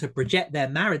unable to project their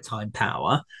maritime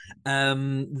power,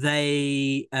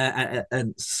 they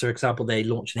and for example, they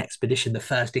launch an expedition, the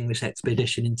first English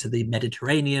expedition into the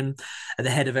Mediterranean, at the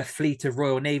head of a fleet of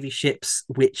Royal Navy ships,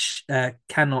 which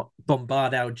cannot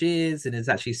bombard Algiers and is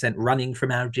actually sent running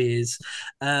from Algiers.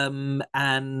 I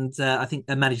think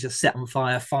they managed to set on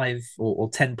fire 5 or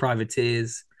 10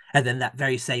 privateers. And then that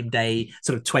very same day,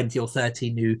 sort of 20 or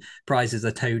 30 new prizes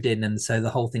are towed in. And so the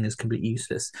whole thing is completely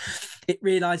useless. It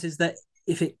realizes that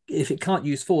if it can't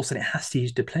use force, then it has to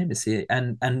use diplomacy.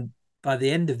 And by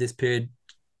the end of this period,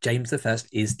 James I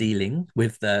is dealing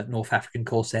with the North African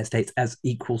Corsair states as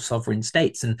equal sovereign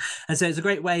states, and so it's a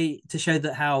great way to show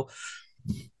that how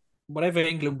whatever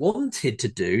England wanted to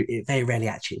do, it very rarely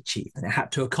actually achieved, and it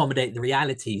had to accommodate the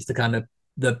realities, the kind of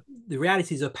the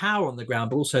realities of power on the ground,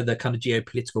 but also the kind of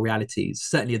geopolitical realities,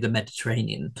 certainly of the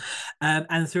Mediterranean,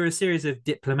 and through a series of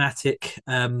diplomatic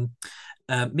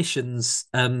missions,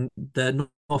 the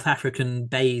North African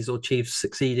beys or chiefs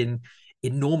succeed in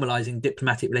normalizing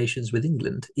diplomatic relations with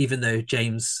England, even though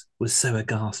James was so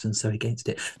aghast and so against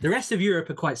it. The rest of Europe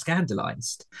are quite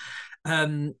scandalized.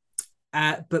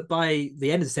 But by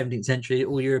the end of the 17th century,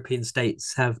 all European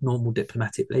states have normal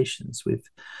diplomatic relations with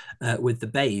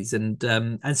the beys, and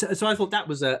so I thought that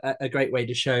was a great way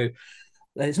to show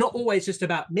that it's not always just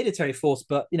about military force,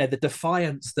 but the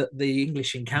defiance that the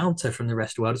English encounter from the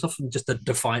rest of the world is often just a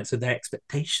defiance of their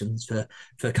expectations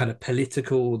for kind of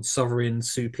political and sovereign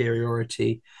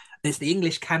superiority. It's the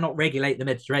English cannot regulate the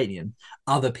Mediterranean;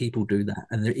 other people do that,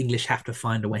 and the English have to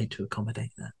find a way to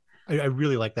accommodate that. I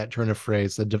really like that turn of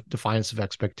phrase, the defiance of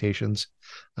expectations.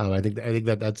 I think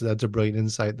that's a brilliant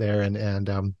insight there,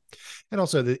 and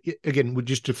also again,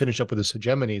 just to finish up with this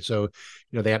hegemony. So,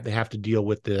 they have to deal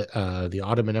with the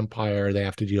Ottoman Empire. They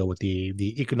have to deal with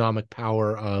the economic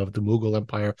power of the Mughal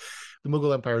Empire. The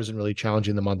Mughal Empire isn't really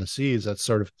challenging them on the seas. That's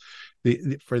sort of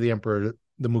for the emperor,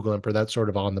 the Mughal Emperor. That's sort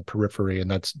of on the periphery, and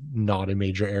that's not a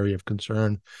major area of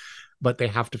concern. But they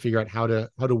have to figure out how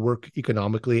to work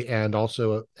economically, and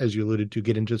also, as you alluded to,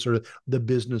 get into sort of the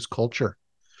business culture,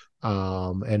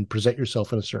 and present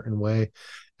yourself in a certain way.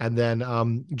 And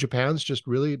then Japan's just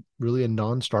really, really a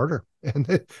non-starter, and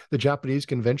the Japanese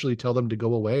can eventually tell them to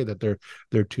go away, that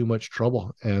they're too much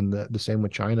trouble. And the same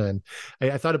with China. And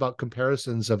I thought about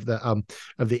comparisons of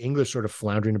the English sort of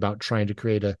floundering about trying to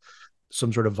create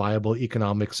some sort of viable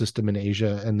economic system in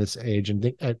Asia in this age.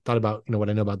 And I thought about, what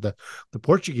I know about the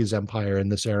Portuguese Empire in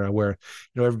this era, where,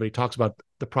 everybody talks about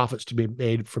the profits to be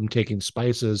made from taking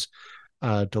spices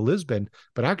to Lisbon,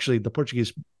 but actually the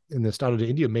Portuguese in the Estado de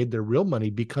India made their real money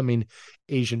becoming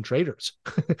Asian traders,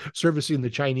 servicing the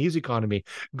Chinese economy,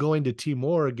 going to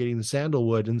Timor, getting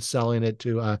sandalwood and selling it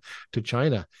to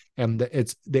China. And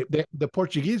the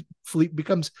Portuguese fleet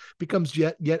becomes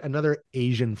yet another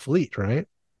Asian fleet, right?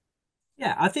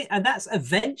 Yeah, I think, and that's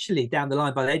eventually down the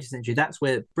line by the 18th century, that's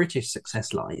where British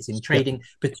success lies, in trading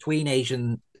between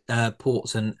Asian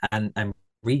ports and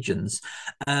regions.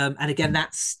 And again,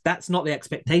 that's not the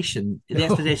expectation. The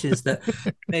expectation is that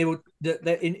they will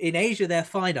in Asia they'll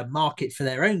find a market for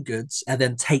their own goods and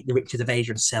then take the riches of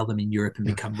Asia and sell them in Europe and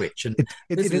become rich. And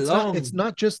it's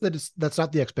not just that that's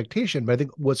not the expectation, but I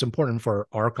think what's important for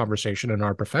our conversation and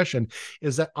our profession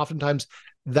is that oftentimes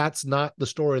that's not the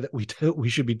story that we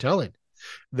should be telling.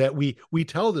 That we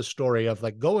tell the story of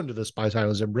like going to the Spice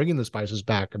Islands and bringing the spices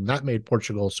back, and that made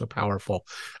Portugal so powerful.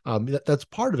 That's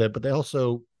part of it, but they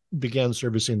also began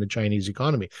servicing the Chinese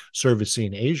economy,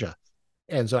 servicing Asia.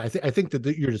 And so I think that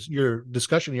your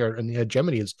discussion here and the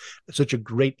hegemony is such a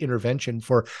great intervention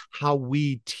for how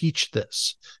we teach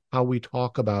this, how we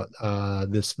talk about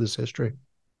this history.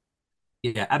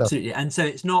 Yeah, absolutely. And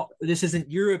so this isn't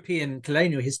European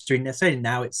colonial history necessarily.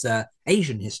 Now it's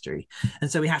Asian history. And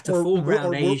so we have to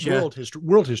foreground Asia.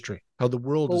 World history, how the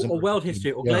world is. Or world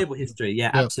history or global history.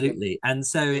 Yeah, absolutely. And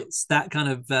so it's that kind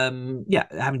of,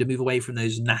 having to move away from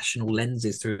those national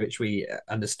lenses through which we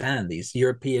understand these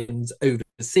Europeans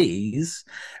overseas.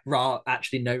 Rather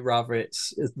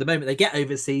it's the moment they get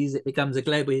overseas, it becomes a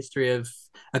global history of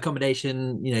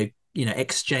accommodation,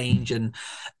 exchange, and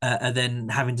then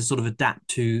having to sort of adapt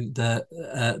to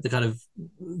the kind of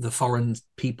the foreign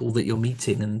people that you're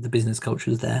meeting and the business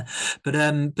cultures there.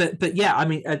 But yeah, I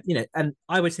mean, and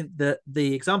I always think that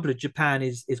the example of Japan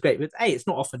is great. But it's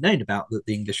not often known about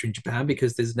the English are in Japan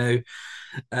because there's no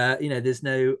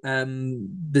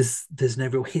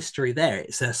real history there.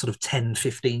 It's a sort of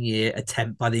 10-15 year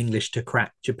attempt by the English to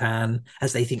crack Japan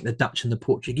as they think the Dutch and the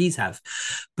Portuguese have.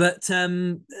 But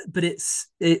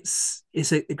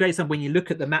it's a great example when you look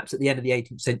at the maps at the end of the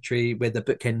 18th century where the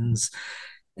bookends,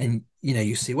 and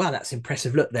you see, wow, that's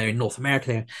impressive. Look, they're in North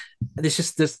America.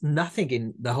 There's nothing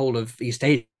in the whole of East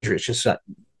Asia. It's just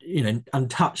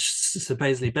untouched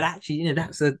supposedly, but actually,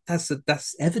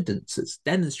 that's evidence. It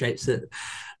demonstrates that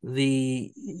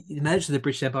the emergence of the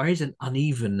British Empire is an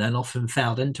uneven and often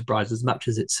failed enterprise as much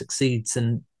as it succeeds.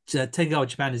 And taking over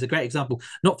Japan is a great example,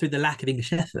 not through the lack of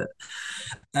English effort.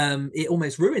 It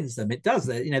almost ruins them. It does.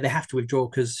 They have to withdraw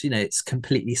because it's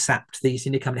completely sapped the East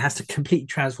India Company. It has to completely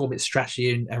transform its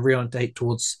strategy and reorientate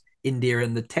towards India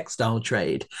and the textile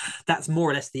trade, that's more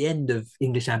or less the end of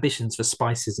English ambitions for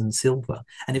spices and silver.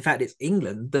 And in fact, it's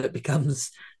England that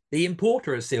becomes the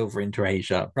importer of silver into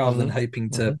Asia, rather than hoping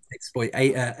to exploit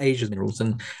Asia's minerals,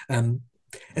 and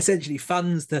essentially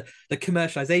funds the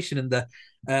commercialization and the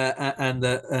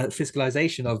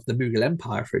fiscalization of the Mughal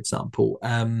Empire, for example.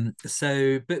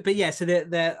 But yeah, so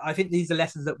I think these are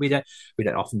lessons that we don't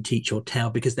often teach or tell,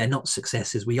 because they're not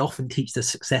successes. We often teach the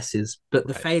successes, but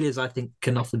the failures, I think,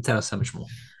 can often tell us so much more.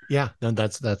 Yeah, no,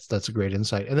 that's a great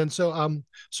insight. And then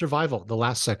survival, the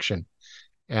last section.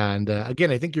 And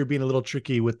again, I think you're being a little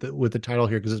tricky with the title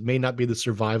here, because it may not be the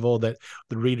survival that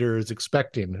the reader is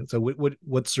expecting. So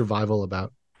what's survival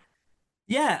about?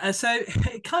 Yeah, so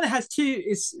it kind of has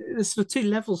there's sort of two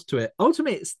levels to it.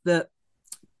 Ultimately, it's that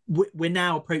we're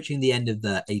now approaching the end of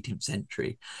the 18th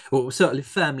century, or certainly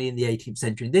firmly in the 18th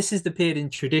century. This is the period in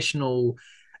traditional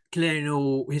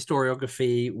colonial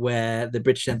historiography where the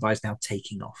British Empire is now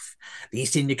taking off. The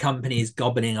East India Company is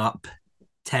gobbling up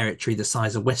territory the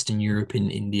size of Western Europe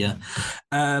in India.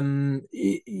 It's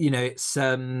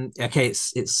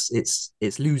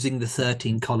losing the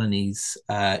 13 colonies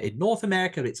in North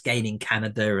America, but it's gaining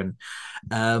Canada, and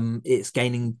it's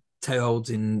gaining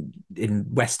toeholds in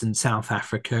West and South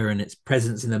Africa, and its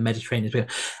presence in the Mediterranean.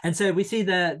 And so we see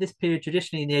this period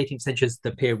traditionally in the 18th century is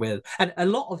the period where, and a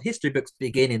lot of history books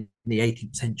begin in the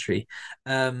 18th century.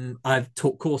 I've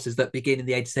taught courses that begin in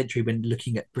the 18th century when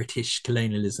looking at British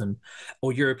colonialism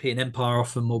or European empire,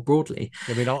 often more broadly.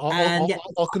 I mean,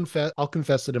 I'll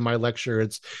confess that in my lecture,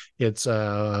 it's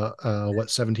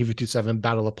 1757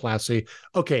 Battle of Plassey.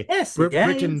 Okay, yes,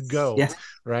 Britain, go. Yes.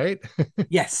 Right?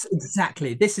 Yes,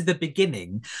 exactly. This is the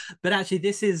beginning, but actually,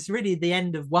 this is really the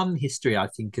end of one history, I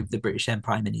think, of the British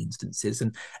Empire in many instances,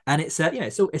 and it's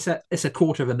a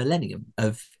quarter of a millennium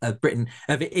of Britain,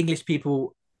 of English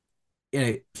people,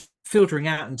 filtering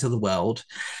out into the world,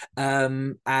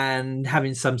 and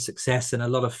having some success and a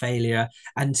lot of failure,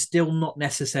 and still not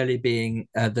necessarily being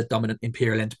the dominant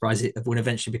imperial enterprise it would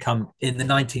eventually become in the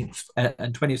 19th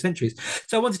and 20th centuries.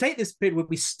 So I want to take this period where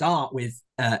we start with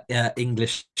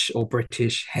English or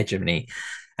British hegemony,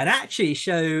 and actually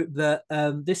show that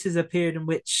this is a period in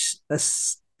which a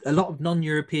lot of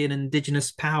non-European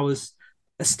indigenous powers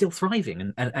are still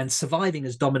thriving and surviving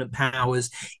as dominant powers,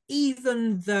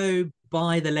 even though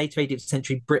by the late 18th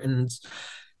century, Britain's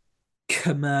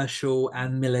commercial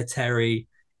and military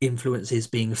influence is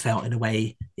being felt in a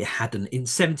way it hadn't. In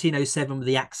 1707, with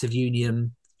the Acts of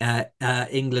Union,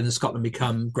 England and Scotland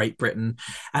become Great Britain,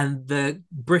 and the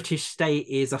British state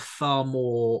is a far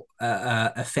more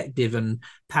effective and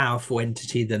powerful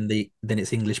entity than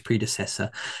its English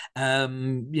predecessor. A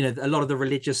lot of the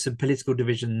religious and political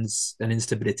divisions and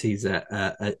instabilities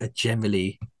are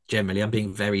generally, I'm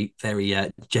being very, very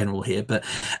general here, but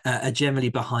are generally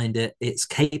behind it. It's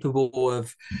capable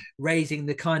of raising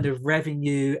the kind of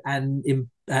revenue and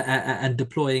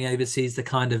deploying overseas the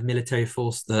kind of military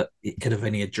force that it could have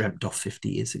only dreamt of 50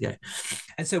 years ago.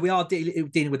 And so we are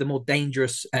dealing with a more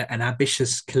dangerous and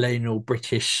ambitious colonial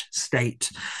British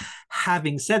state.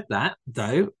 Having said that,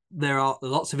 though, there are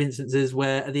lots of instances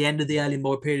where at the end of the early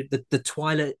modern period, the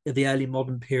twilight of the early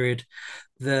modern period,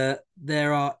 there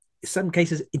are in some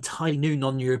cases entirely new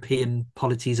non-European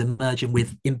polities emerging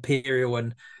with imperial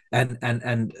and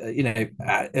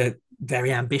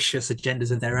very ambitious agendas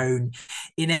of their own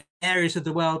in areas of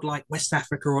the world like West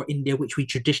Africa or India, which we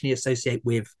traditionally associate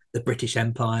with the British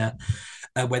Empire,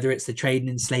 whether it's the trade in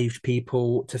enslaved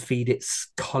people to feed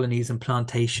its colonies and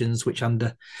plantations, which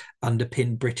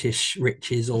underpin British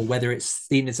riches, or whether it's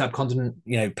the Indian subcontinent,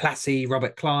 Plassey,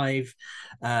 Robert Clive,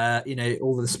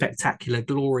 all the spectacular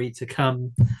glory to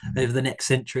come over the next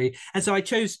century. And so I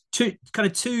chose two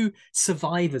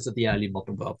survivors of the early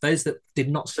modern world, those that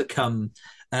did not succumb,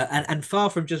 and far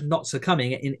from just not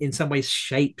succumbing, in some ways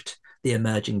shaped the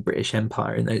emerging British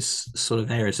Empire in those sort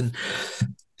of areas. And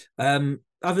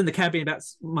other than the Caribbean,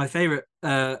 that's my favorite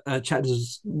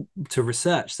chapters to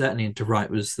research, certainly, and to write,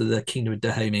 was the Kingdom of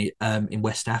Dahomey in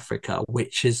West Africa,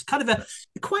 which is kind of a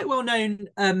quite well known.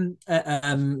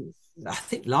 I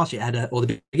think last year or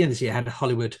the beginning of this year, had a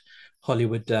Hollywood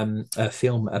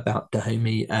film about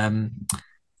Dahomey.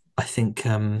 I think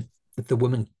the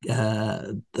woman,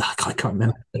 I can't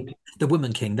remember, the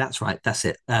Woman King. That's right, that's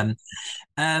it. And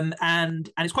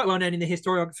it's quite well known in the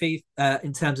historiography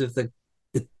in terms of the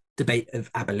debate of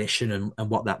abolition and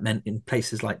what that meant in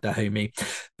places like Dahomey.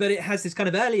 But it has this kind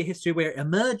of earlier history where it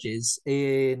emerges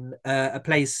in a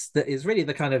place that is really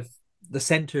the kind of the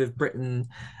center of Britain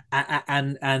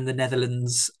and the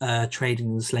Netherlands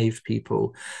trading enslaved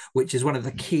people, which is one of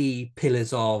the key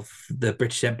pillars of the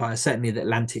British Empire, certainly the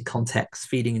Atlantic context,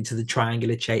 feeding into the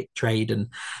triangular trade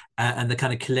and the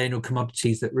kind of colonial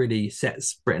commodities that really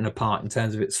sets Britain apart in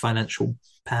terms of its financial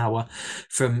power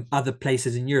from other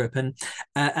places in Europe. And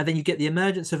then you get the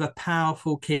emergence of a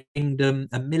powerful kingdom,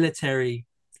 a military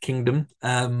kingdom,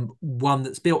 one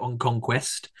that's built on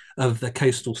conquest of the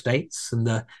coastal states and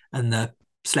the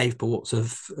slave ports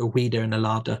of Ouida and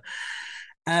Alada.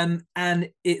 And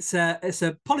it's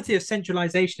a polity of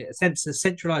centralization, in a sense, a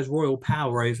centralized royal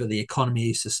power over the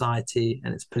economy, society,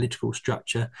 and its political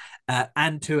structure,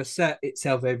 and to assert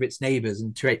itself over its neighbors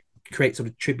and to create sort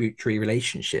of tributary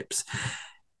relationships.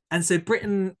 And so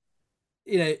Britain,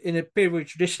 in a period where we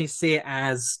traditionally see it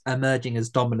as emerging as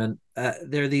dominant,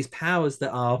 there are these powers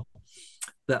that are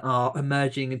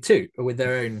emerging too with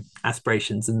their own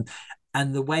aspirations,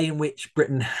 and the way in which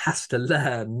Britain has to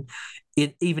learn,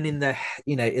 even in the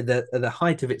at the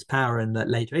height of its power in the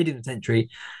later 18th century,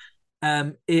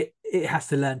 it has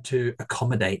to learn to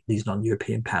accommodate these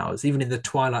non-European powers, even in the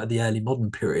twilight of the early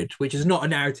modern period, which is not a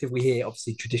narrative we hear,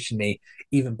 obviously, traditionally,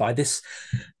 even by this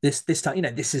time.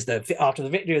 This is after the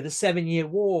victory of the 7-Year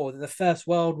War, the First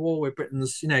World War, where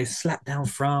Britain's slapped down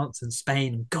France and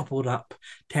Spain, gobbled up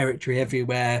territory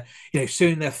everywhere.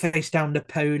 Soon they'll face down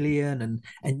Napoleon,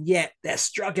 and yet they're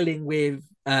struggling with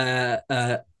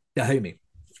Dahomey,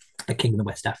 a kingdom of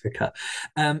West Africa.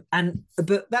 But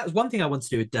that was one thing I wanted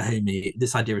to do with Dahomey,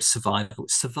 this idea of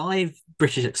survive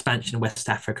British expansion in West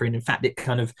Africa. And in fact, it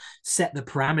kind of set the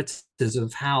parameters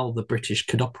of how the British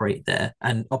could operate there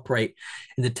and operate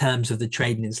in the terms of the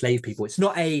trade and enslaved people. It's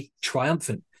not a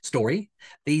triumphant story.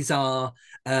 These are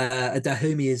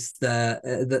Dahomey is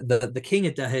the king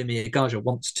of Dahomey, Agaja,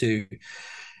 wants to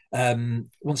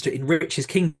enrich his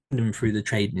kingdom through the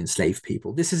trade and enslaved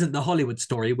people. This isn't the Hollywood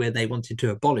story where they wanted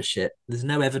to abolish it. There's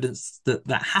no evidence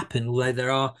that happened, although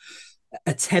there are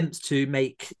attempts to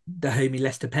make Dahomey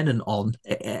less dependent on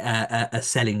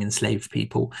selling enslaved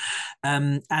people.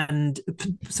 And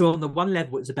so on the one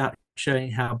level, it's about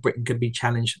showing how Britain could be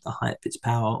challenged at the height of its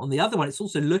power. On the other one, it's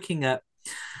also looking at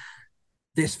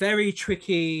this very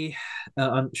tricky,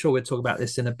 I'm sure we'll talk about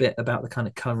this in a bit, about the kind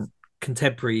of current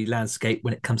contemporary landscape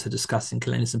when it comes to discussing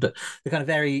colonialism, but the kind of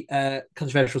very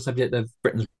controversial subject of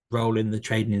Britain's role in the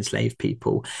trade and enslaved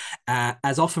people,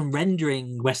 as often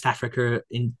rendering West Africa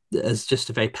as just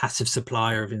a very passive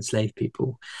supplier of enslaved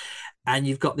people. And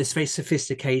you've got this very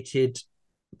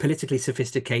politically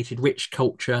sophisticated, rich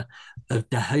culture of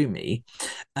Dahomey,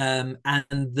 and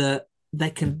that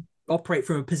they can operate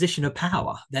from a position of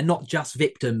power. They're not just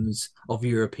victims of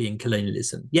European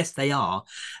colonialism. Yes, they are,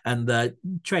 and the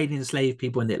trade in enslaved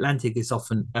people in the Atlantic is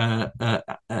often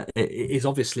is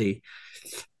obviously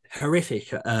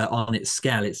horrific on its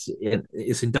scale,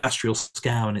 its industrial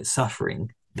scale and its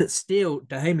suffering. But still,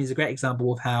 Dahomey is a great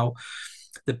example of how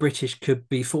the British could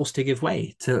be forced to give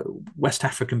way to West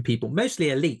African people, mostly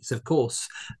elites, of course.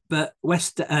 But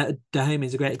Dahomey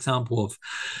is a great example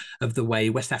of the way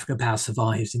West African power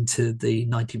survives into the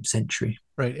 19th century.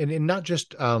 Right, and not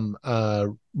just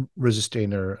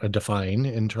resisting or defying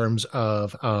in terms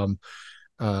of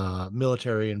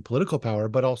military and political power,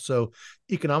 but also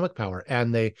economic power.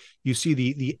 And you see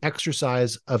the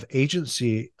exercise of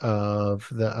agency of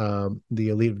the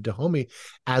elite of Dahomey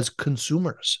as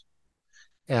consumers.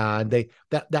 And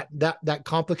that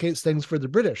complicates things for the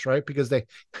British, right? Because they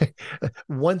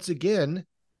once again,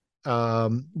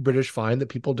 British find that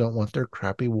people don't want their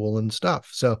crappy woolen stuff,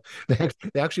 so they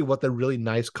actually want the really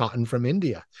nice cotton from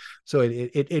India. So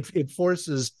it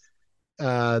forces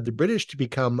the British to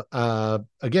become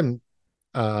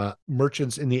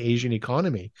merchants in the Asian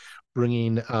economy,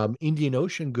 bringing Indian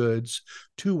Ocean goods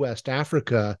to West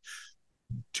Africa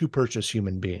to purchase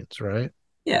human beings, right?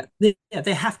 Yeah,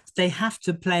 they have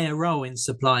to play a role in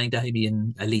supplying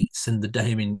Dahomeyan elites and the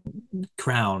Dahomeyan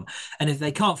crown. And if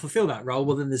they can't fulfill that role,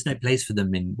 well, then there's no place for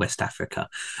them in West Africa.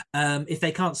 If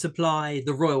they can't supply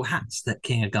the royal hats that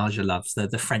King Agaja loves,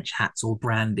 the French hats or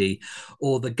brandy,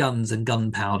 or the guns and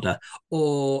gunpowder,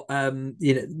 or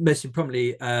most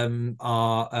importantly,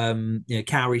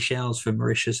 cowrie shells from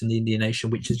Mauritius and the Indian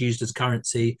Ocean, which is used as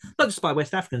currency not just by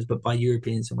West Africans but by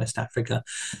Europeans in West Africa.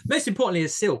 Most importantly,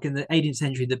 is silk. In the 18th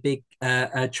century, the big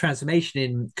transformation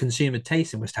in consumer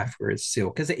taste in West Africa is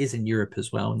silk, as it is in Europe as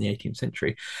well in the 18th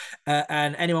century.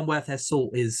 And anyone worth their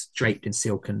salt is draped in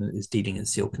silk and is dealing in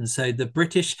silk. And so the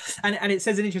British, and it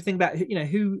says an interesting thing about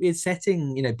who is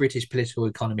setting British political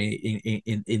economy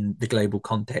in the global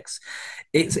context.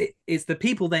 It's the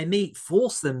people they meet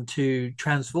force them to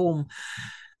transform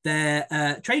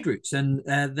their trade routes and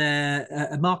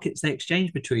their markets they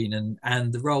exchange between,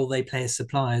 and the role they play as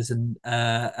suppliers. And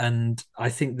I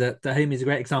think that Dahomey is a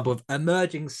great example of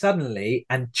emerging suddenly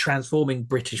and transforming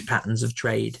British patterns of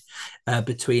trade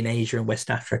between Asia and West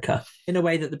Africa in a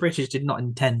way that the British did not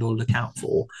intend or look out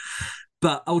for,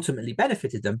 but ultimately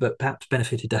benefited them, but perhaps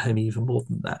benefited Dahomey even more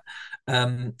than that.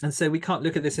 And so we can't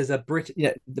look at this as the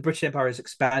British Empire is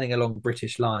expanding along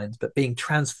British lines, but being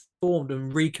transformed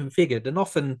and reconfigured and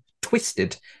often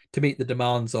twisted to meet the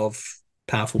demands of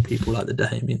powerful people like the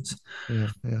Dahomeans. Yeah,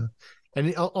 yeah.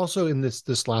 And also in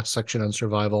this last section on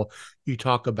survival, you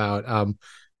talk about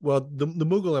the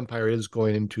Mughal Empire is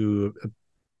going into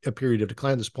a period of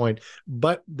decline at this point,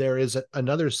 but there is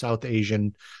another South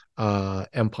Asian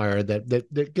empire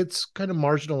that gets kind of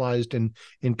marginalized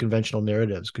in conventional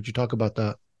narratives. Could you talk about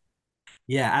that?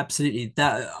 Yeah, absolutely.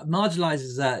 That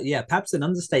marginalizes, perhaps an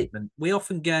understatement. We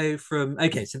often go from,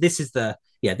 okay, so this is the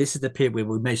period where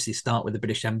we mostly start with the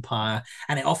British Empire,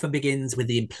 and it often begins with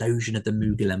the implosion of the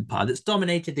Mughal Empire that's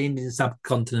dominated the Indian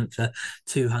subcontinent for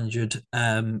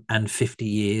 250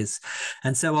 years.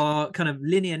 And so our kind of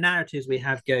linear narratives we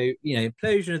have go,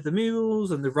 implosion of the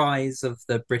Mughals and the rise of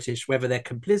the British. Whether they're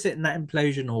complicit in that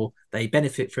implosion or they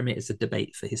benefit from it is a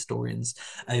debate for historians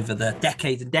over the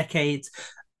decades and decades.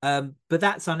 But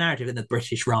that's our narrative, and the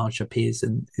British Raj appears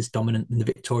and is dominant in the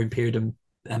Victorian period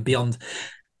and beyond.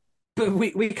 But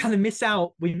we kind of miss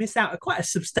out quite a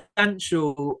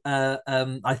substantial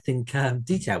I think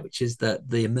detail, which is the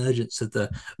emergence of the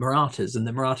Marathas and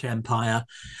the Maratha Empire,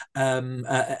 an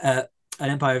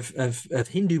empire of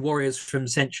Hindu warriors from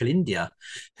central India,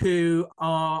 who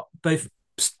are both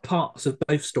parts of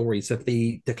both stories of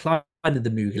the decline of the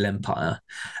Mughal Empire.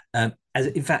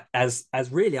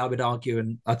 As really, I would argue,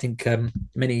 and I think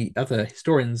many other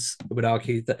historians would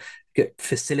argue, that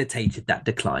facilitated that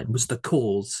decline was the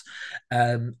cause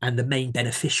and the main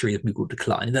beneficiary of Mughal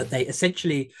decline, that they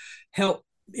essentially helped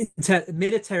in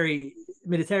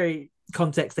military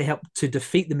context. They helped to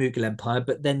defeat the Mughal Empire,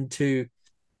 but then to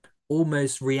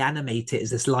almost reanimate it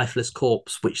as this lifeless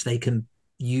corpse, which they can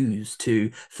use to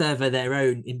further their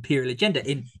own imperial agenda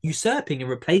in usurping and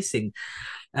replacing,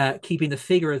 keeping the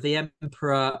figure of the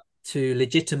emperor to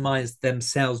legitimize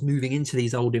themselves moving into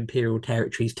these old imperial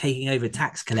territories, taking over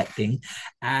tax collecting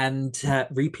and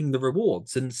reaping the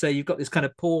rewards. And so you've got this kind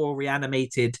of poor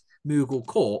reanimated Mughal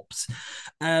corpse.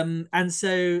 And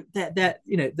so that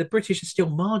the British are still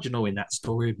marginal in that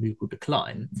story of Mughal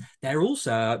decline. They're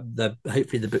also,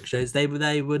 hopefully the book shows, they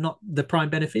were not the prime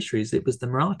beneficiaries. It was the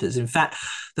Marathas. In fact,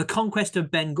 the conquest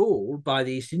of Bengal by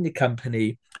the East India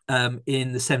Company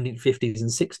in the 1750s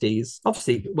and 60s,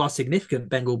 obviously, while significant,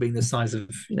 Bengal being the size of,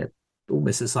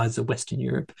 almost the size of Western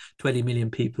Europe, 20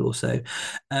 million people or so.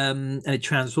 And it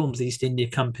transforms the East India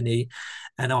Company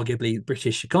and arguably the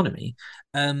British economy.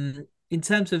 In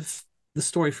terms of the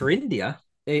story for India,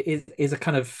 it is a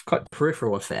kind of quite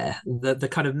peripheral affair. The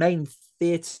kind of main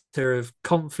theatre of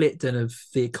conflict and of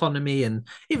the economy, and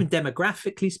even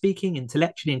demographically speaking,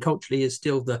 intellectually and culturally, is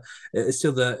still the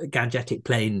Gangetic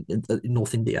Plain in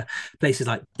North India, places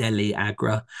like Delhi,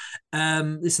 Agra.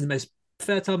 This is the most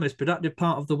fertile, most productive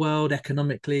part of the world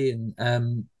economically,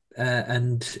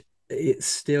 and it's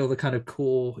still the kind of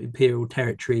core imperial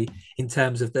territory in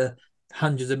terms of the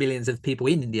hundreds of millions of people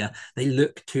in India. They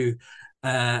look to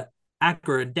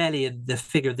Agra and Delhi and the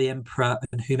figure of the emperor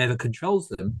and whomever controls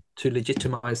them to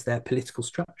legitimize their political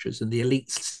structures, and the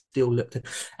elites still look to.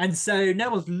 And so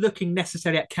no one's looking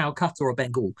necessarily at Calcutta or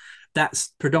Bengal.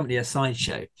 That's predominantly a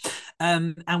sideshow.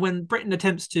 And when Britain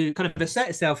attempts to kind of assert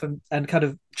itself and kind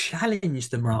of challenge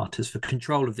the Marathas for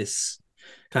control of this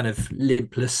kind of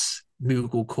limpless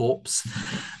Mughal corpse,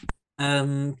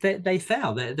 they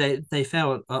fail. They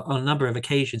fail on a number of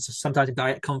occasions, sometimes in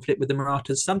direct conflict with the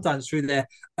Marathas, sometimes through the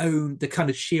kind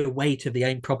of sheer weight of the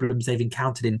own problems they've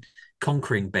encountered in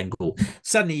conquering Bengal.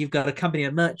 Suddenly you've got a company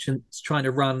of merchants trying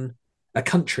to run a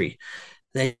country.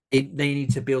 They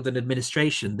need to build an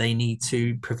administration. They need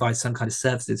to provide some kind of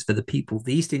services for the people.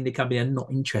 The East India Company are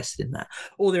not interested in that.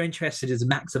 All they're interested in is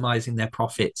maximizing their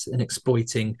profits and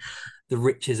exploiting the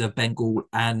riches of Bengal.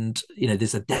 And,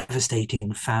 there's a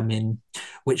devastating famine,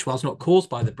 which, whilst not caused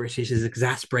by the British, is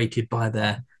exacerbated by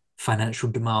their financial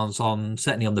demands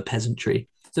certainly on the peasantry.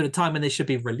 So at a time when they should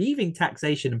be relieving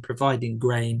taxation and providing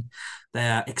grain, they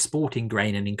are exporting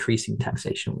grain and increasing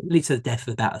taxation, which leads to the death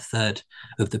of about a third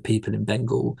of the people in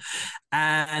Bengal.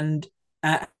 And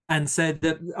so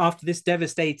after this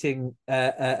devastating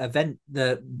event,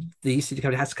 the East India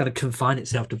Company has to kind of confine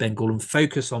itself to Bengal and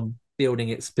focus on building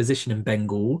its position in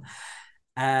Bengal.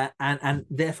 and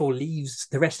therefore leaves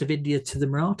the rest of India to the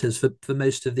Marathas for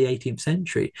most of the 18th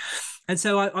century. And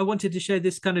so I wanted to show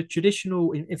this kind of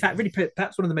traditional, in fact, really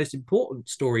perhaps one of the most important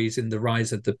stories in the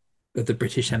rise of the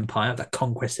British Empire, that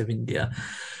conquest of India.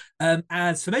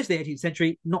 As for most of the 18th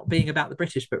century, not being about the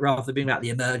British, but rather being about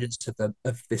the emergence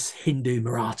of this Hindu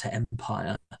Maratha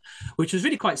Empire, which was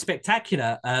really quite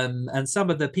spectacular. And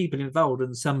some of the people involved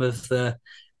and some of the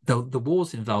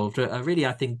wars involved are really,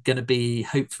 I think, going to be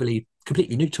hopefully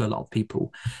completely new to a lot of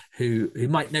people who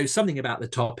might know something about the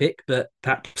topic, but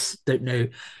perhaps don't know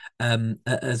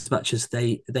as much as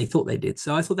they thought they did.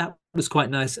 So I thought that was quite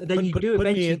nice. And then put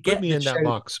me in that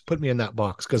box. Put me in that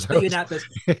box, because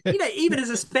even as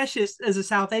a specialist, as a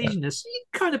South Asianist, you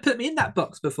kind of put me in that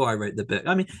box before I wrote the book.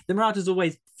 I mean, the Marathas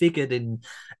always figured in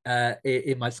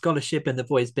my scholarship, and they've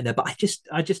always been there. But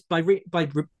I just by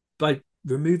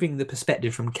removing the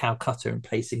perspective from Calcutta and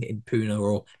placing it in Pune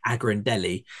or Agra and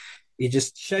Delhi, it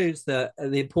just shows the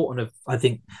importance of, I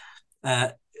think,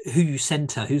 who you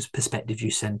center, whose perspective you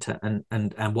center,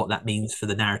 and what that means for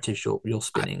the narrative you're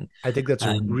spinning. I think that's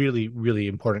a really, really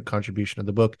important contribution of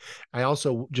the book. I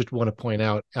also just want to point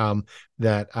out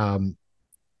that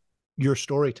your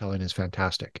storytelling is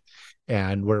fantastic,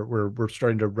 and we're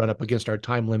starting to run up against our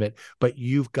time limit, but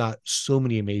you've got so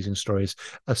many amazing stories,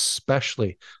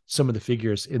 especially some of the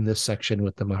figures in this section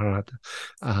with the Maratha,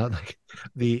 like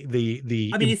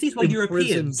the I mean, if these were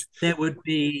Europeans, there would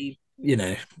be,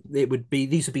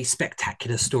 these would be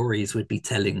spectacular stories would be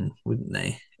telling, wouldn't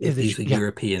they? If these were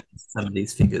Europeans, some of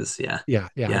these figures, yeah.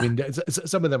 I mean,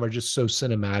 some of them are just so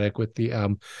cinematic with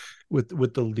the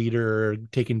with the leader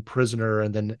taken prisoner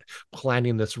and then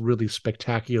planning this really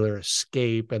spectacular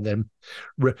escape, and then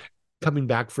coming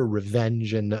back for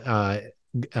revenge and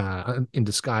in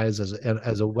disguise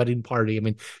as a wedding party. I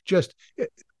mean, just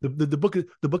the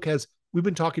book has. We've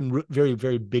been talking very,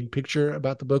 very big picture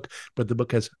about the book, but the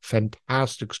book has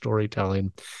fantastic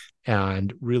storytelling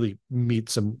and really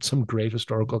meets some great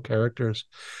historical characters.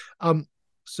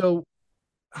 So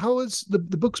how is the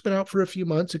book's been out for a few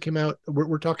months? It came out,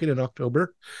 we're talking in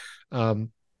October, and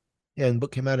the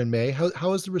book came out in May.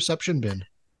 How has the reception been?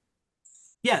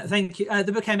 Yeah, thank you.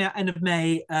 The book came out end of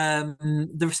May. The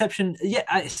reception,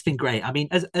 it's been great. I mean,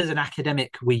 as an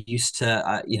academic, we used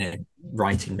to,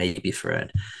 writing maybe for,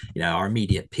 our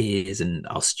immediate peers and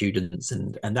our students,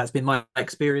 and that's been my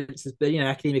experience. But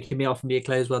academia can often be a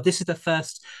closed world. This is the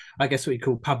first, I guess, what we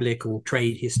call public or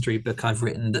trade history book I've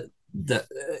written that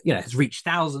has reached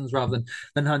thousands rather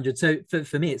than hundreds. So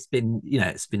for me, it's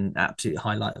been absolute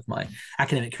highlight of my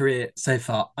academic career so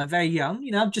far. I'm very young,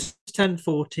 I've just turned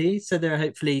 40, so there are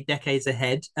hopefully decades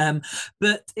ahead.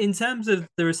 But in terms of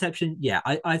the reception,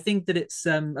 I think that it's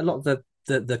a lot of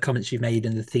the comments you've made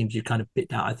and the themes you've kind of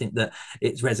picked out. I think that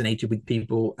it's resonated with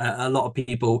people. A lot of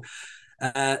people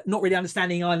not really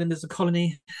understanding Ireland as a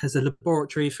colony, as a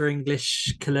laboratory for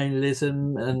English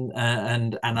colonialism, and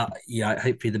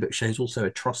hopefully the book shows also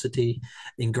atrocity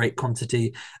in great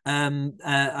quantity.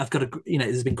 I've got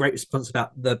there's been great response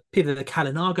about the people of the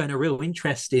Kalinago and a real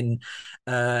interest in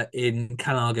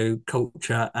Kalinago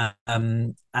culture,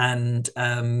 and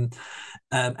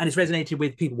it's resonated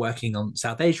with people working on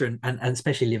South Asia and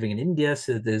especially living in India.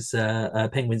 So there's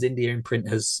Penguins India imprint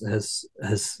has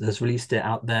released it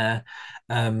out there,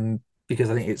 because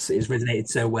I think it's resonated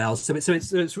so well. So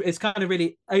it's kind of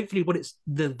really, hopefully, what it's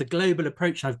the global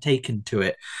approach I've taken to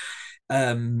it.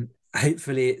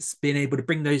 Hopefully it's been able to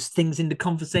bring those things into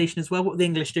conversation as well. What the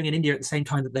English doing in India at the same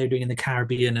time that they're doing in the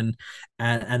Caribbean and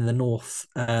the North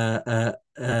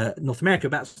America,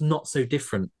 that's not so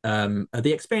different.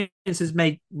 The experiences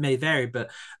may vary,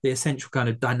 but the essential kind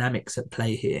of dynamics at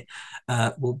play here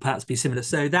will perhaps be similar.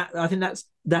 So that, I think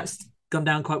that's gone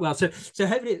down quite well. So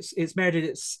hopefully it's merited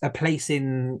its a place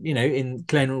in in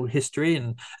colonial history,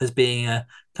 and as being a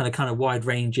kind of wide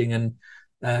ranging and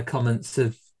comments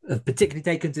of particularly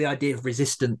taken to the idea of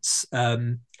resistance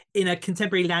in a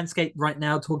contemporary landscape right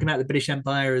now, talking about the British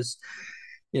Empire as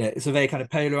it's a very kind of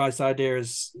polarized idea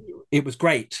as it was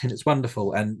great and it's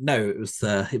wonderful, and no, it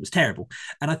was terrible.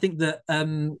 And I think that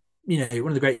one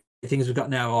of the great things we've got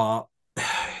now are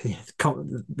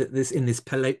this in this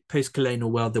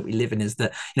post-colonial world that we live in is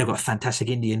that I've got fantastic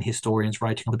Indian historians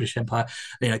writing on the British Empire.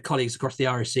 Colleagues across the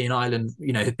Irish Sea and Ireland,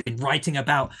 have been writing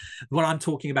about what I'm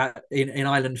talking about in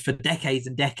Ireland for decades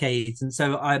and decades, and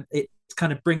so it's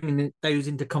kind of bringing those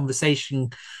into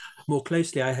conversation more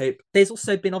closely. I hope there's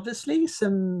also been obviously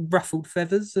some ruffled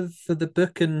feathers for the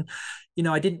book, and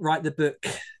I didn't write the book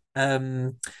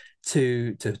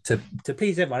to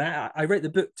please everyone. I wrote the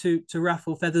book to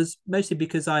ruffle feathers, mostly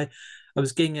because I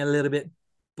was getting a little bit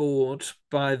bored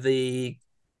by the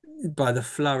by the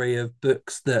flurry of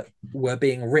books that were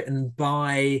being written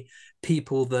by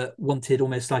people that wanted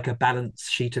almost like a balance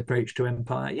sheet approach to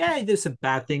empire. Yeah, there's some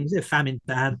bad things. Famine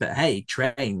bad, but hey,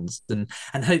 trains and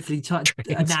hopefully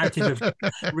a narrative of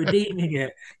redeeming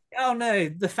it. Oh no,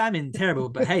 the famine terrible,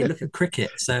 but hey, look at cricket.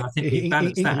 So I think we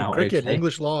balanced that out. Cricket, okay.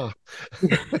 English law.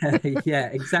 Yeah,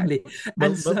 exactly.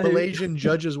 And so Malaysian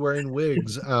judges wearing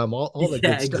wigs, all the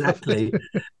good stuff. Exactly.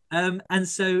 And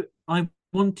so I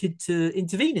wanted to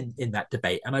intervene in that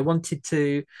debate, and I wanted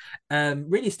to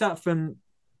really start from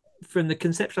the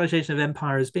conceptualization of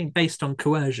empire as being based on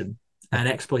coercion and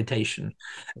exploitation.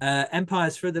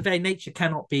 Empires, for the very nature,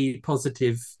 cannot be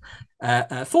positive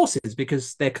forces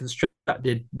because they're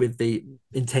constructed with the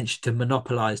intention to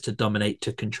monopolize, to dominate,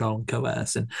 to control and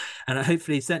coerce. And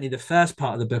hopefully, certainly the first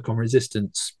part of the book on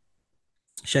resistance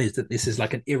shows that this is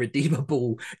like an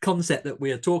irredeemable concept that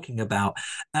we are talking about.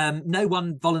 No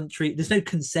one voluntary, there's no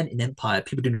consent in empire.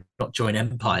 People do not join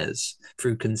empires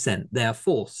through consent. They are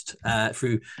forced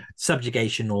through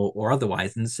subjugation or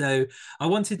otherwise. And so I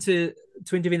wanted to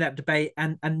intervene in that debate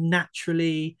and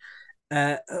naturally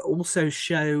also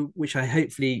show, which I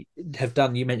hopefully have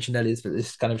done, you mentioned earlier,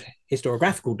 this kind of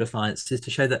historiographical defiance, is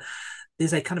to show that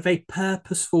there's a kind of a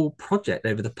purposeful project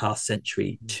over the past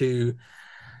century to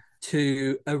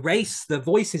erase the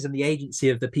voices and the agency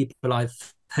of the people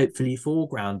I've hopefully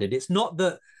foregrounded. It's not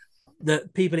that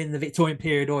people in the Victorian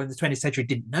period or in the 20th century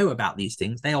didn't know about these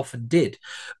things. They often did.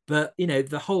 But,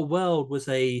 the whole world was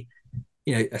a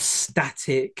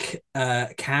static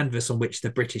canvas on which the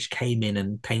British came in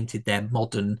and painted their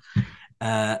modern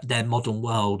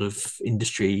world of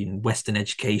industry and Western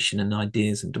education and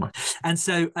ideas and democracy. And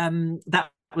so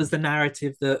that was the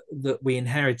narrative that we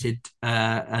inherited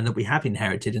and that we have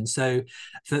inherited. And so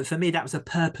for me, that was a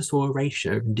purposeful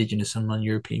erasure of Indigenous and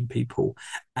non-European people.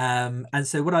 And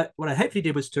so what I hopefully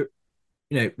did was to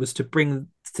bring,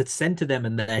 to center them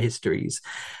and their histories.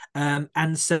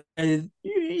 And so,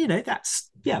 that's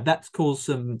caused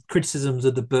some criticisms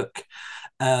of the book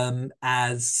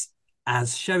as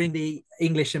showing the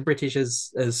English and British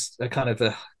as a kind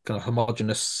of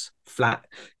homogenous flat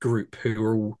group who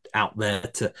are all out there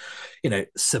to,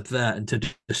 subvert and to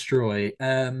destroy.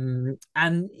 And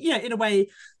in a way,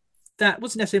 that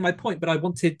wasn't necessarily my point, but I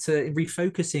wanted to,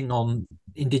 refocusing on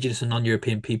Indigenous and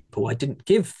non-European people, I didn't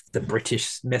give the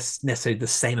British necessarily the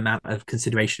same amount of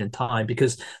consideration and time,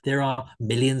 because there are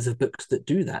millions of books that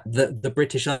do that. The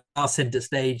British are centre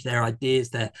stage, their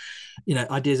ideas, their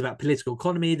ideas about political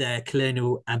economy, their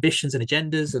colonial ambitions and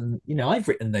agendas. And I've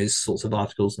written those sorts of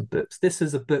articles and books. This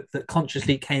is a book that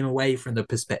consciously came away from the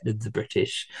perspective of the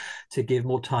British to give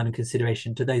more time and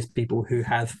consideration to those people who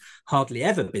have hardly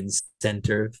ever been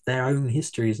centre of their own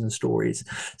histories and stories.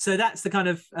 So that's the kind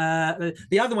of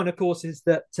the other one, of course, is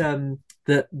that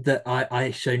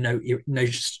I show no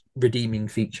redeeming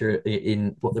feature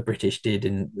in what the British did,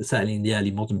 certainly in the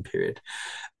early modern period.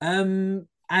 And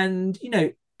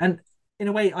in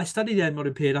a way, I study the early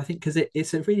modern period, I think, because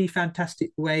it's a really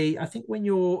fantastic way. I think when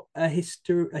you're a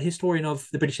historian of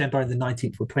the British Empire in the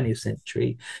 19th or 20th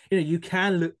century, you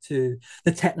can look to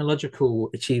the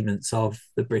technological achievements of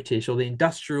the British or the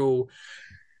industrial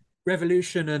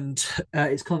revolution and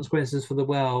its consequences for the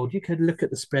world. You could look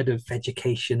at the spread of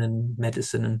education and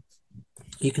medicine, and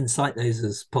you can cite those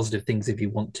as positive things if you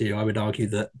want to. I would argue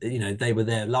that they were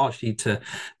there largely to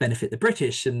benefit the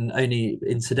British and only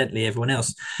incidentally everyone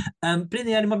else. But in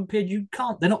the early modern period, you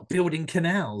can't. They're not building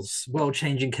canals,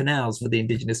 world-changing canals for the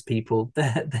Indigenous people.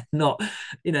 They're not.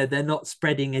 They're not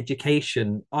spreading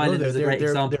education. Ireland is a great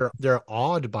example. They're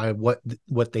awed by what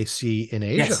they see in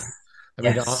Asia. Yes. I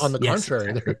mean, on the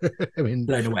contrary, exactly.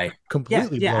 Blown away,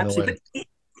 completely blown away. But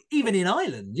even in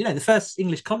Ireland, the first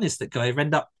English colonists that go over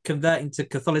end up converting to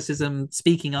Catholicism,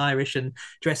 speaking Irish and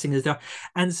dressing as dark.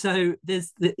 And so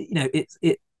there's it's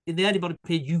in the early modern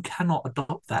period, you cannot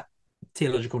adopt that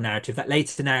theological narrative, that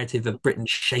later narrative of Britain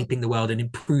shaping the world and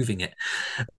improving it,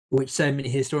 which so many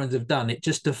historians have done. It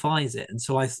just defies it. And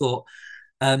so I thought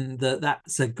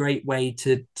that's a great way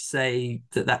to say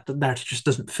that narrative just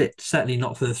doesn't fit, certainly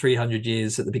not for the 300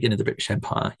 years at the beginning of the British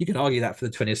Empire. You can argue that for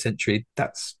the 20th century,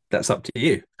 that's up to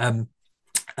you.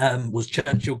 Was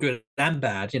Churchill good and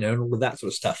bad, and all of that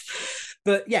sort of stuff.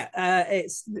 But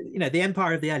it's the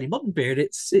empire of the early modern period.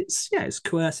 It's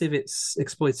coercive, it's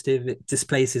exploitative, it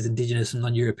displaces Indigenous and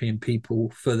non-European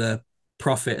people for the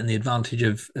profit and the advantage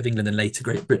of England and later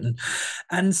Great Britain.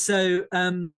 And so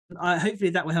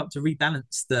hopefully that will help to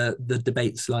rebalance the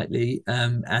debate slightly.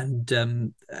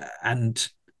 And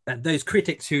those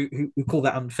critics who call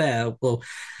that unfair, well,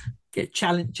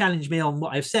 challenge me on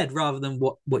what I've said rather than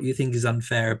what you think is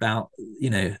unfair about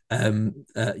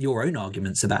your own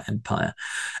arguments about empire,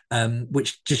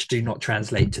 which just do not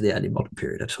translate to the early modern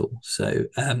period at all. So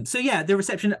yeah, the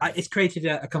reception, it's created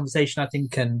a conversation, I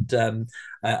think, and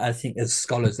I think as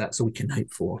scholars that's all we can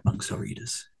hope for amongst our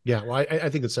readers. Yeah, well, I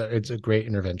think it's a great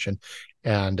intervention,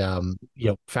 and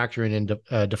factoring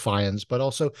in Defiance, but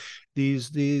also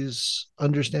these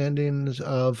understandings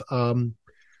of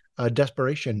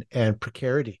desperation and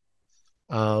precarity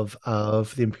of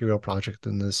the imperial project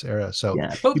in this era. So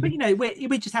yeah, but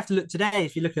we just have to look today.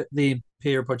 If you look at the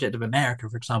imperial project of America,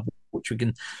 for example, which we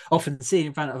can often see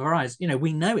in front of our eyes,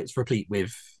 we know it's replete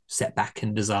with setback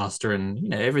and disaster,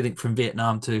 and everything from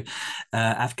Vietnam to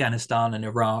Afghanistan and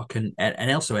Iraq and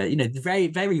elsewhere. Very,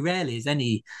 very rarely is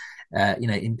any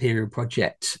imperial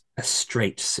project a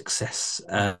straight success.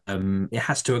 It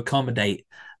has to accommodate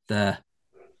the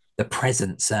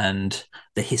presence and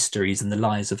the histories and the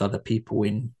lives of other people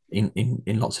in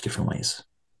lots of different ways.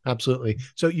 Absolutely.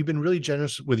 So you've been really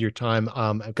generous with your time.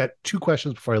 I've got two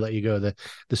questions before I let you go. The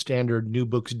standard new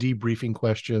books debriefing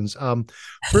questions.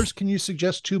 First, can you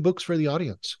suggest two books for the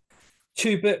audience?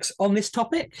 Two books on this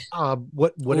topic?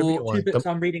 Whatever you want. Two books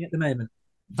I'm reading at the moment.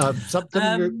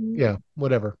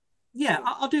 Whatever. Yeah,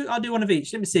 I'll do one of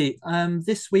each. Let me see.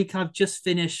 This week I've just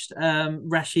finished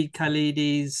Rashid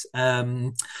Khalidi's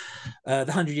The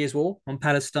 100 Years' War on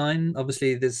Palestine.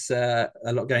 Obviously, there's a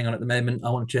lot going on at the moment. I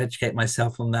want to educate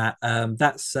myself on that.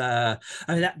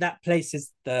 That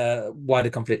places the wider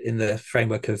conflict in the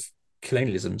framework of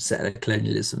colonialism, settler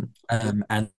colonialism,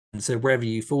 and so wherever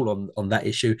you fall on that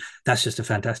issue, that's just a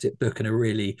fantastic book and a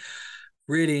really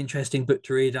interesting book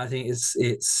to read. I think it's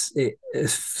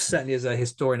certainly, as a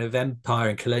historian of empire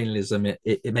and colonialism,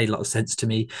 it made a lot of sense to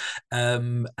me.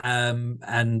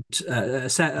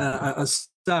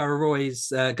 Sarah Roy's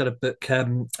got a book,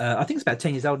 I think it's about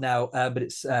 10 years old now, but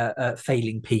it's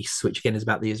Failing Peace, which again is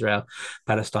about the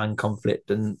Israel-Palestine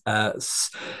conflict and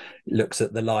looks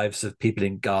at the lives of people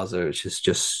in Gaza, which is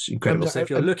just incredible. So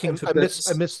if you're looking for books...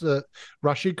 I missed the...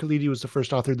 Rashid Khalidi was the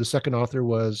first author. The second author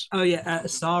was... Oh, yeah,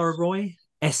 Sarah Roy.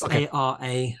 Sara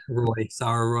Roy,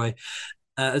 Sarah Roy.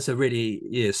 It's a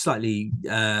really slightly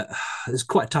it's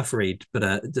quite a tough read, but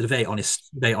it's a very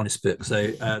honest book. So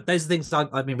those are things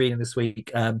I've been reading this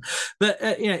week. But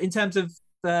in terms of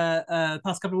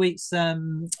past couple of weeks,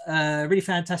 really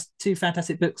fantastic, two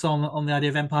fantastic books on the idea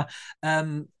of empire.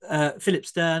 Philip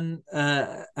Stern,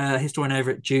 historian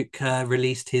over at Duke,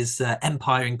 released his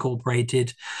Empire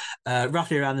Incorporated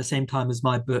roughly around the same time as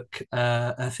my book,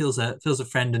 Feels a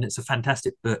Friend, and it's a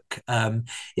fantastic book.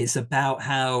 It's about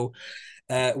how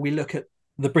we look at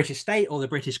the British state or the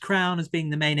British crown as being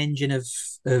the main engine of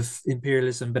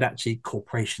imperialism, but actually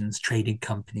corporations, trading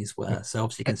companies were. So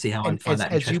obviously you can see how I find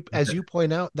that interesting. As you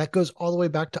point out, that goes all the way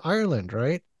back to Ireland,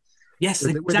 right? Yes,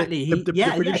 exactly.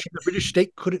 The British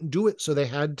state couldn't do it, so they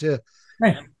had to...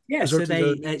 Yeah, so they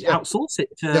outsource it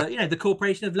to the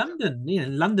Corporation of London,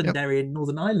 Londonderry in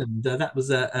Northern Ireland. That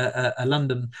was a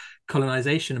London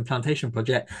colonization and plantation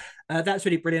project. That's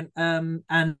really brilliant. And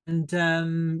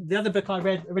the other book I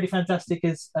read, really fantastic,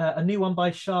 is a new one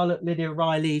by Charlotte Lydia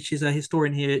Riley. She's a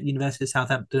historian here at University of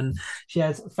Southampton. She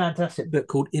has a fantastic book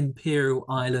called Imperial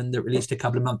Ireland that released a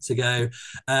couple of months ago.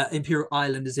 Imperial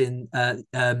Ireland is in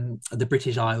the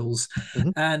British Isles,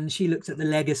 and she looks at the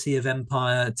legacy of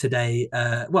empire today,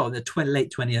 in the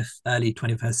late 20th, early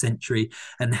 21st century,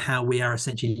 and how we are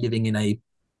essentially living in a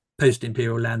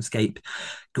post-imperial landscape,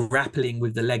 grappling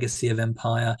with the legacy of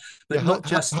empire, but not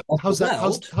just how's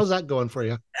that going for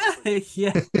you?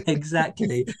 Yeah,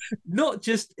 exactly. Not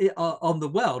just on the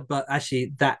world, but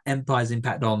actually that empire's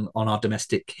impact on our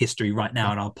domestic history right now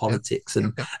and our politics,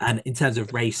 and in terms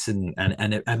of race and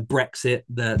Brexit,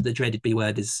 the dreaded B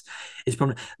word is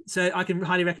prominent. So I can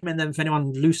highly recommend them for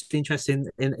anyone loosely interested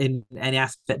in any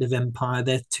aspect of empire.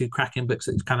 They're two cracking books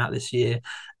that have come out this year.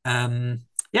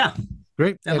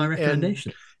 Great. That's my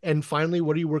recommendation. And finally,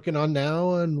 what are you working on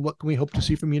now, and what can we hope to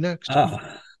see from you next?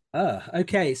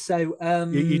 Okay. So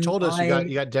you told us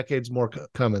you got decades more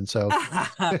coming. So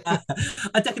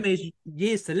a decade means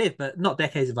years to live, but not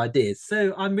decades of ideas.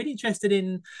 So I'm really interested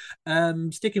in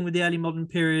sticking with the early modern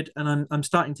period, and I'm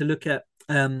starting to look at.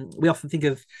 We often think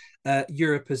of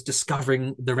Europe as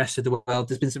discovering the rest of the world.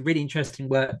 There's been some really interesting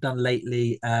work done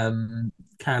lately.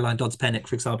 Caroline Dodds-Pennock,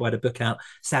 for example, had a book out,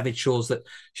 Savage Shores, that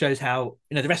shows how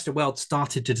the rest of the world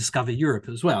started to discover Europe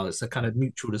as well. It's a kind of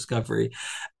mutual discovery.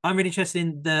 I'm really interested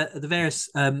in the various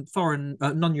foreign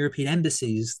non-European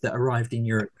embassies that arrived in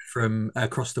Europe from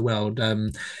across the world.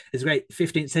 There's a great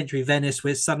 15th century Venice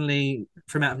where suddenly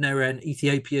from out of nowhere an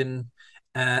Ethiopian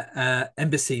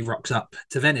embassy rocks up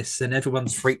to Venice, and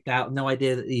everyone's freaked out. No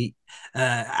idea that the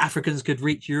Africans could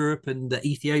reach Europe, and that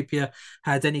Ethiopia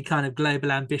had any kind of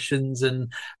global ambitions.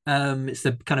 And it's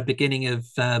the kind of beginning of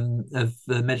the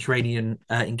Mediterranean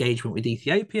engagement with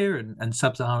Ethiopia and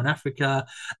sub-Saharan Africa.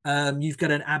 You've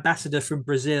got an ambassador from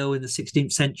Brazil in the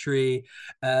 16th century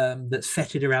that's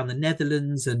feted around the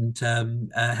Netherlands and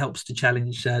helps to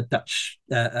challenge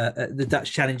the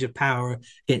Dutch challenge of power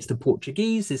against the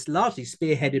Portuguese. It's largely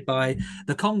spearheaded by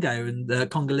the Congo and the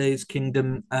Congolese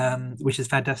kingdom, which is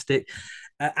fantastic.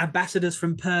 Ambassadors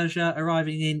from Persia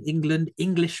arriving in England,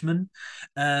 Englishmen,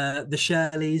 the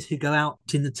Shirleys who go out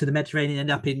to the Mediterranean,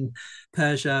 end up in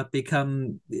Persia,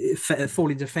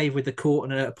 fall into favour with the court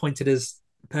and are appointed as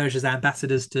Persia's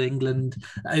ambassadors to England,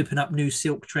 open up new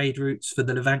silk trade routes for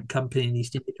the Levant Company and the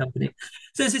East India Company.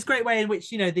 So it's this great way in which,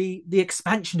 the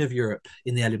expansion of Europe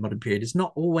in the early modern period is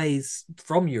not always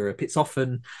from Europe. It's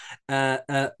often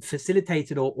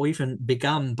facilitated or even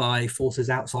begun by forces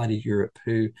outside of Europe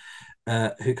who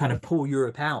kind of pull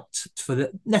Europe out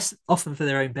often for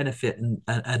their own benefit and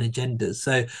agendas.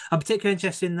 So I'm particularly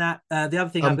interested in that. The other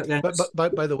thing I've got going.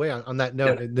 But by the way, on that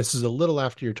note, and this is a little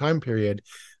after your time period,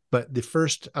 but the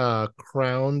first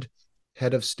crowned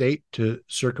head of state to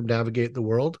circumnavigate the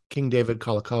world, King David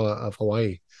Kalakaua of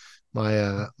Hawaii,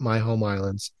 my home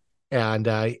islands, and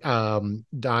died. And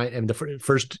the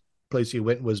first place he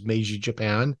went was Meiji,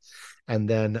 Japan, and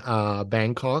then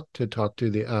Bangkok to talk to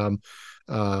the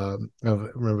I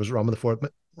remember it was Rama IV or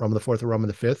Rama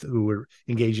V, who were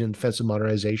engaged in defensive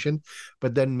modernization,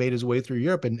 but then made his way through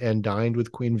Europe and dined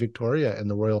with Queen Victoria and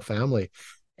the royal family,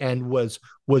 and was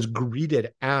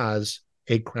greeted as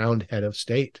a crowned head of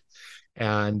state,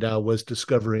 and was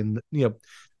discovering,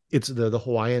 it's the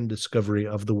Hawaiian discovery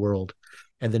of the world,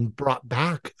 and then brought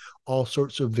back all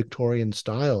sorts of Victorian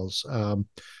styles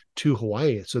to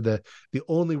Hawaii. So the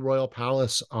only royal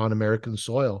palace on American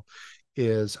soil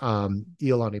is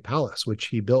Iolani Palace, which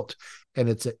he built, and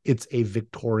it's a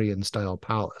Victorian style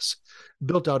palace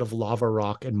built out of lava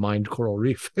rock and mined coral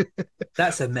reef.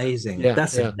 That's amazing.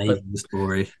 That's an amazing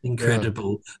story.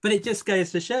 Incredible. Yeah. But it just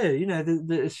goes to show,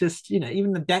 it's just,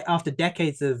 even after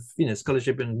decades of,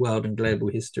 scholarship in world and global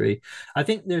history, I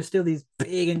think there's still these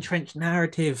big entrenched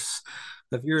narratives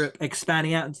of Europe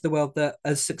expanding out into the world that,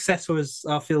 as successful as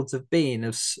our fields have been,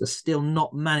 have still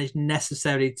not managed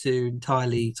necessarily to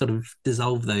entirely sort of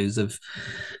dissolve those of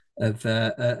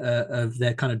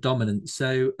their kind of dominance.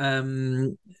 So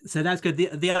that's good.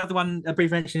 The other one, a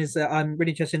brief mention, is that I'm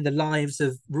really interested in the lives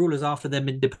of rulers after they've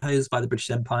been deposed by the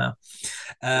British Empire,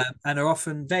 and are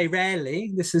often, very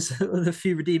rarely, this is one of the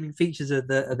few redeeming features of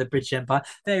the British Empire,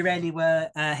 very rarely were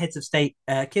heads of state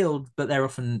killed, but they're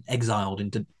often exiled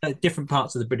into different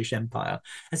parts of the British Empire.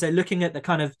 And so looking at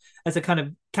as a kind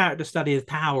of character study of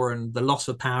power and the loss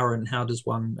of power, and how does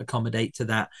one accommodate to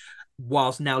that,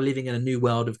 whilst now living in a new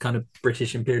world of kind of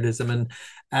British imperialism. And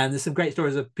there's some great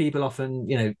stories of people often,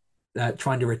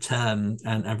 trying to return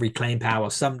and reclaim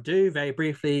power. Some do very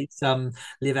briefly, some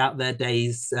live out their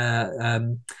days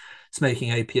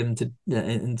smoking opium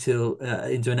into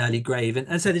an early grave.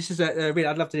 And so this is really,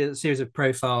 I'd love to do a series of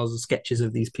profiles and sketches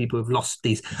of these people who've lost,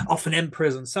 these often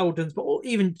emperors and sultans, but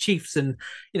even chiefs. And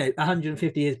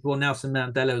 150 years before Nelson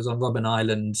Mandela was on Robben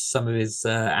Island, some of his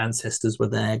ancestors were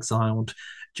there, exiled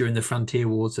during the frontier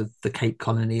wars of the Cape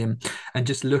Colony, and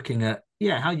just looking at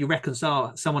how you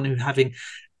reconcile someone who having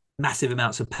massive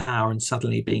amounts of power and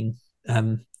suddenly being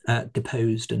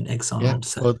deposed and exiled. Yeah.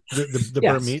 So, well,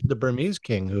 the Burmese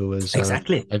king who was exiled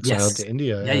to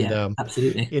India,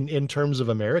 absolutely. In terms of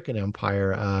American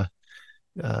empire,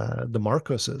 the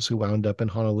Marcoses who wound up in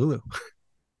Honolulu.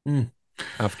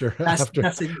 After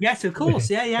yes, of course,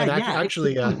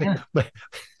 Actually,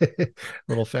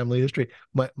 little family history.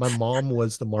 My mom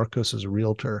was the Marcoses'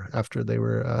 realtor after they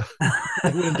were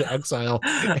they went into exile.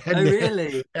 And,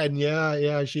 really? And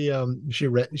she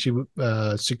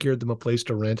secured them a place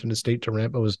to rent, an estate to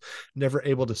rent, but was never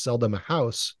able to sell them a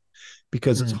house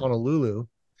because it's Honolulu,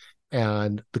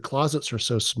 and the closets are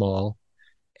so small.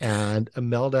 And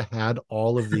Imelda had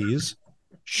all of these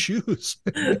shoes,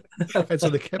 and so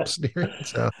they kept sneering.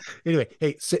 So anyway,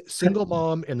 hey, single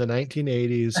mom in the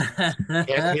 1980s, can't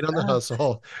hate on the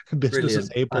hustle. Business is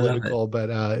apolitical,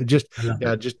 but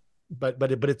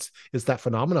it's that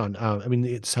phenomenon. I mean,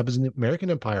 it happens in the American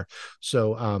Empire.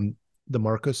 So the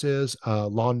Marcoses,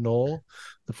 Lon Nol,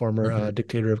 the former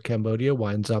dictator of Cambodia,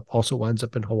 winds up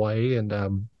in Hawaii.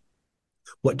 And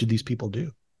what do these people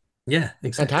do? Yeah,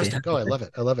 exactly. Fantastic. Oh, I love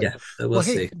it. I love it. Yeah, so we'll Well,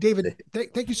 hey, see. David,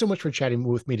 thank you so much for chatting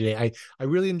with me today. I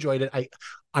really enjoyed it.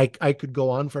 I could go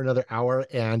on for another hour,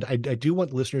 and I do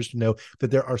want listeners to know that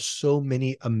there are so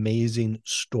many amazing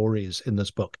stories in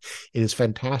this book. It is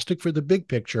fantastic for the big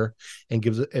picture and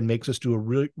gives it and makes us do a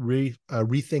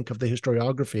rethink of the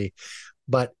historiography,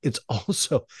 but it's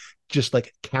also just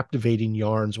like captivating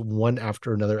yarns one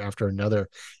after another.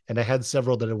 And I had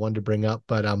several that I wanted to bring up,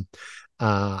 but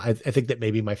I think that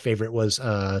maybe my favorite was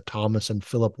Thomas and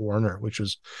Philip Warner, which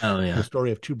was Oh the yeah.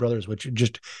 story of two brothers, which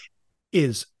just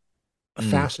is Mm,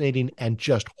 fascinating and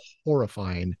just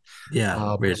horrifying.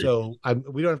 yeah, really.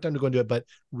 We don't have time to go into it, but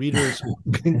readers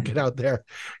get out there,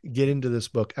 get into this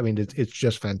book. I mean, it's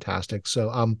just fantastic. So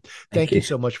Thank thank you you.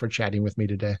 so much for chatting with me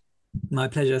today. My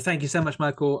pleasure. Thank you so much,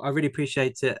 Michael. I really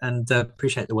appreciate it, and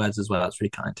appreciate the words as well. It's really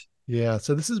kind. Yeah,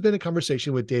 so this has been a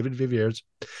conversation with David Viviers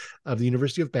of the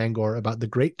University of Bangor about the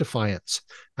Great Defiance,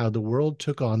 how the world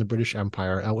took on the British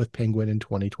Empire out with Penguin in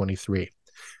 2023.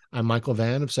 I'm Michael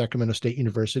Vann of Sacramento State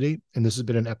University, and this has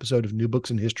been an episode of New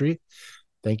Books in History.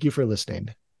 Thank you for listening.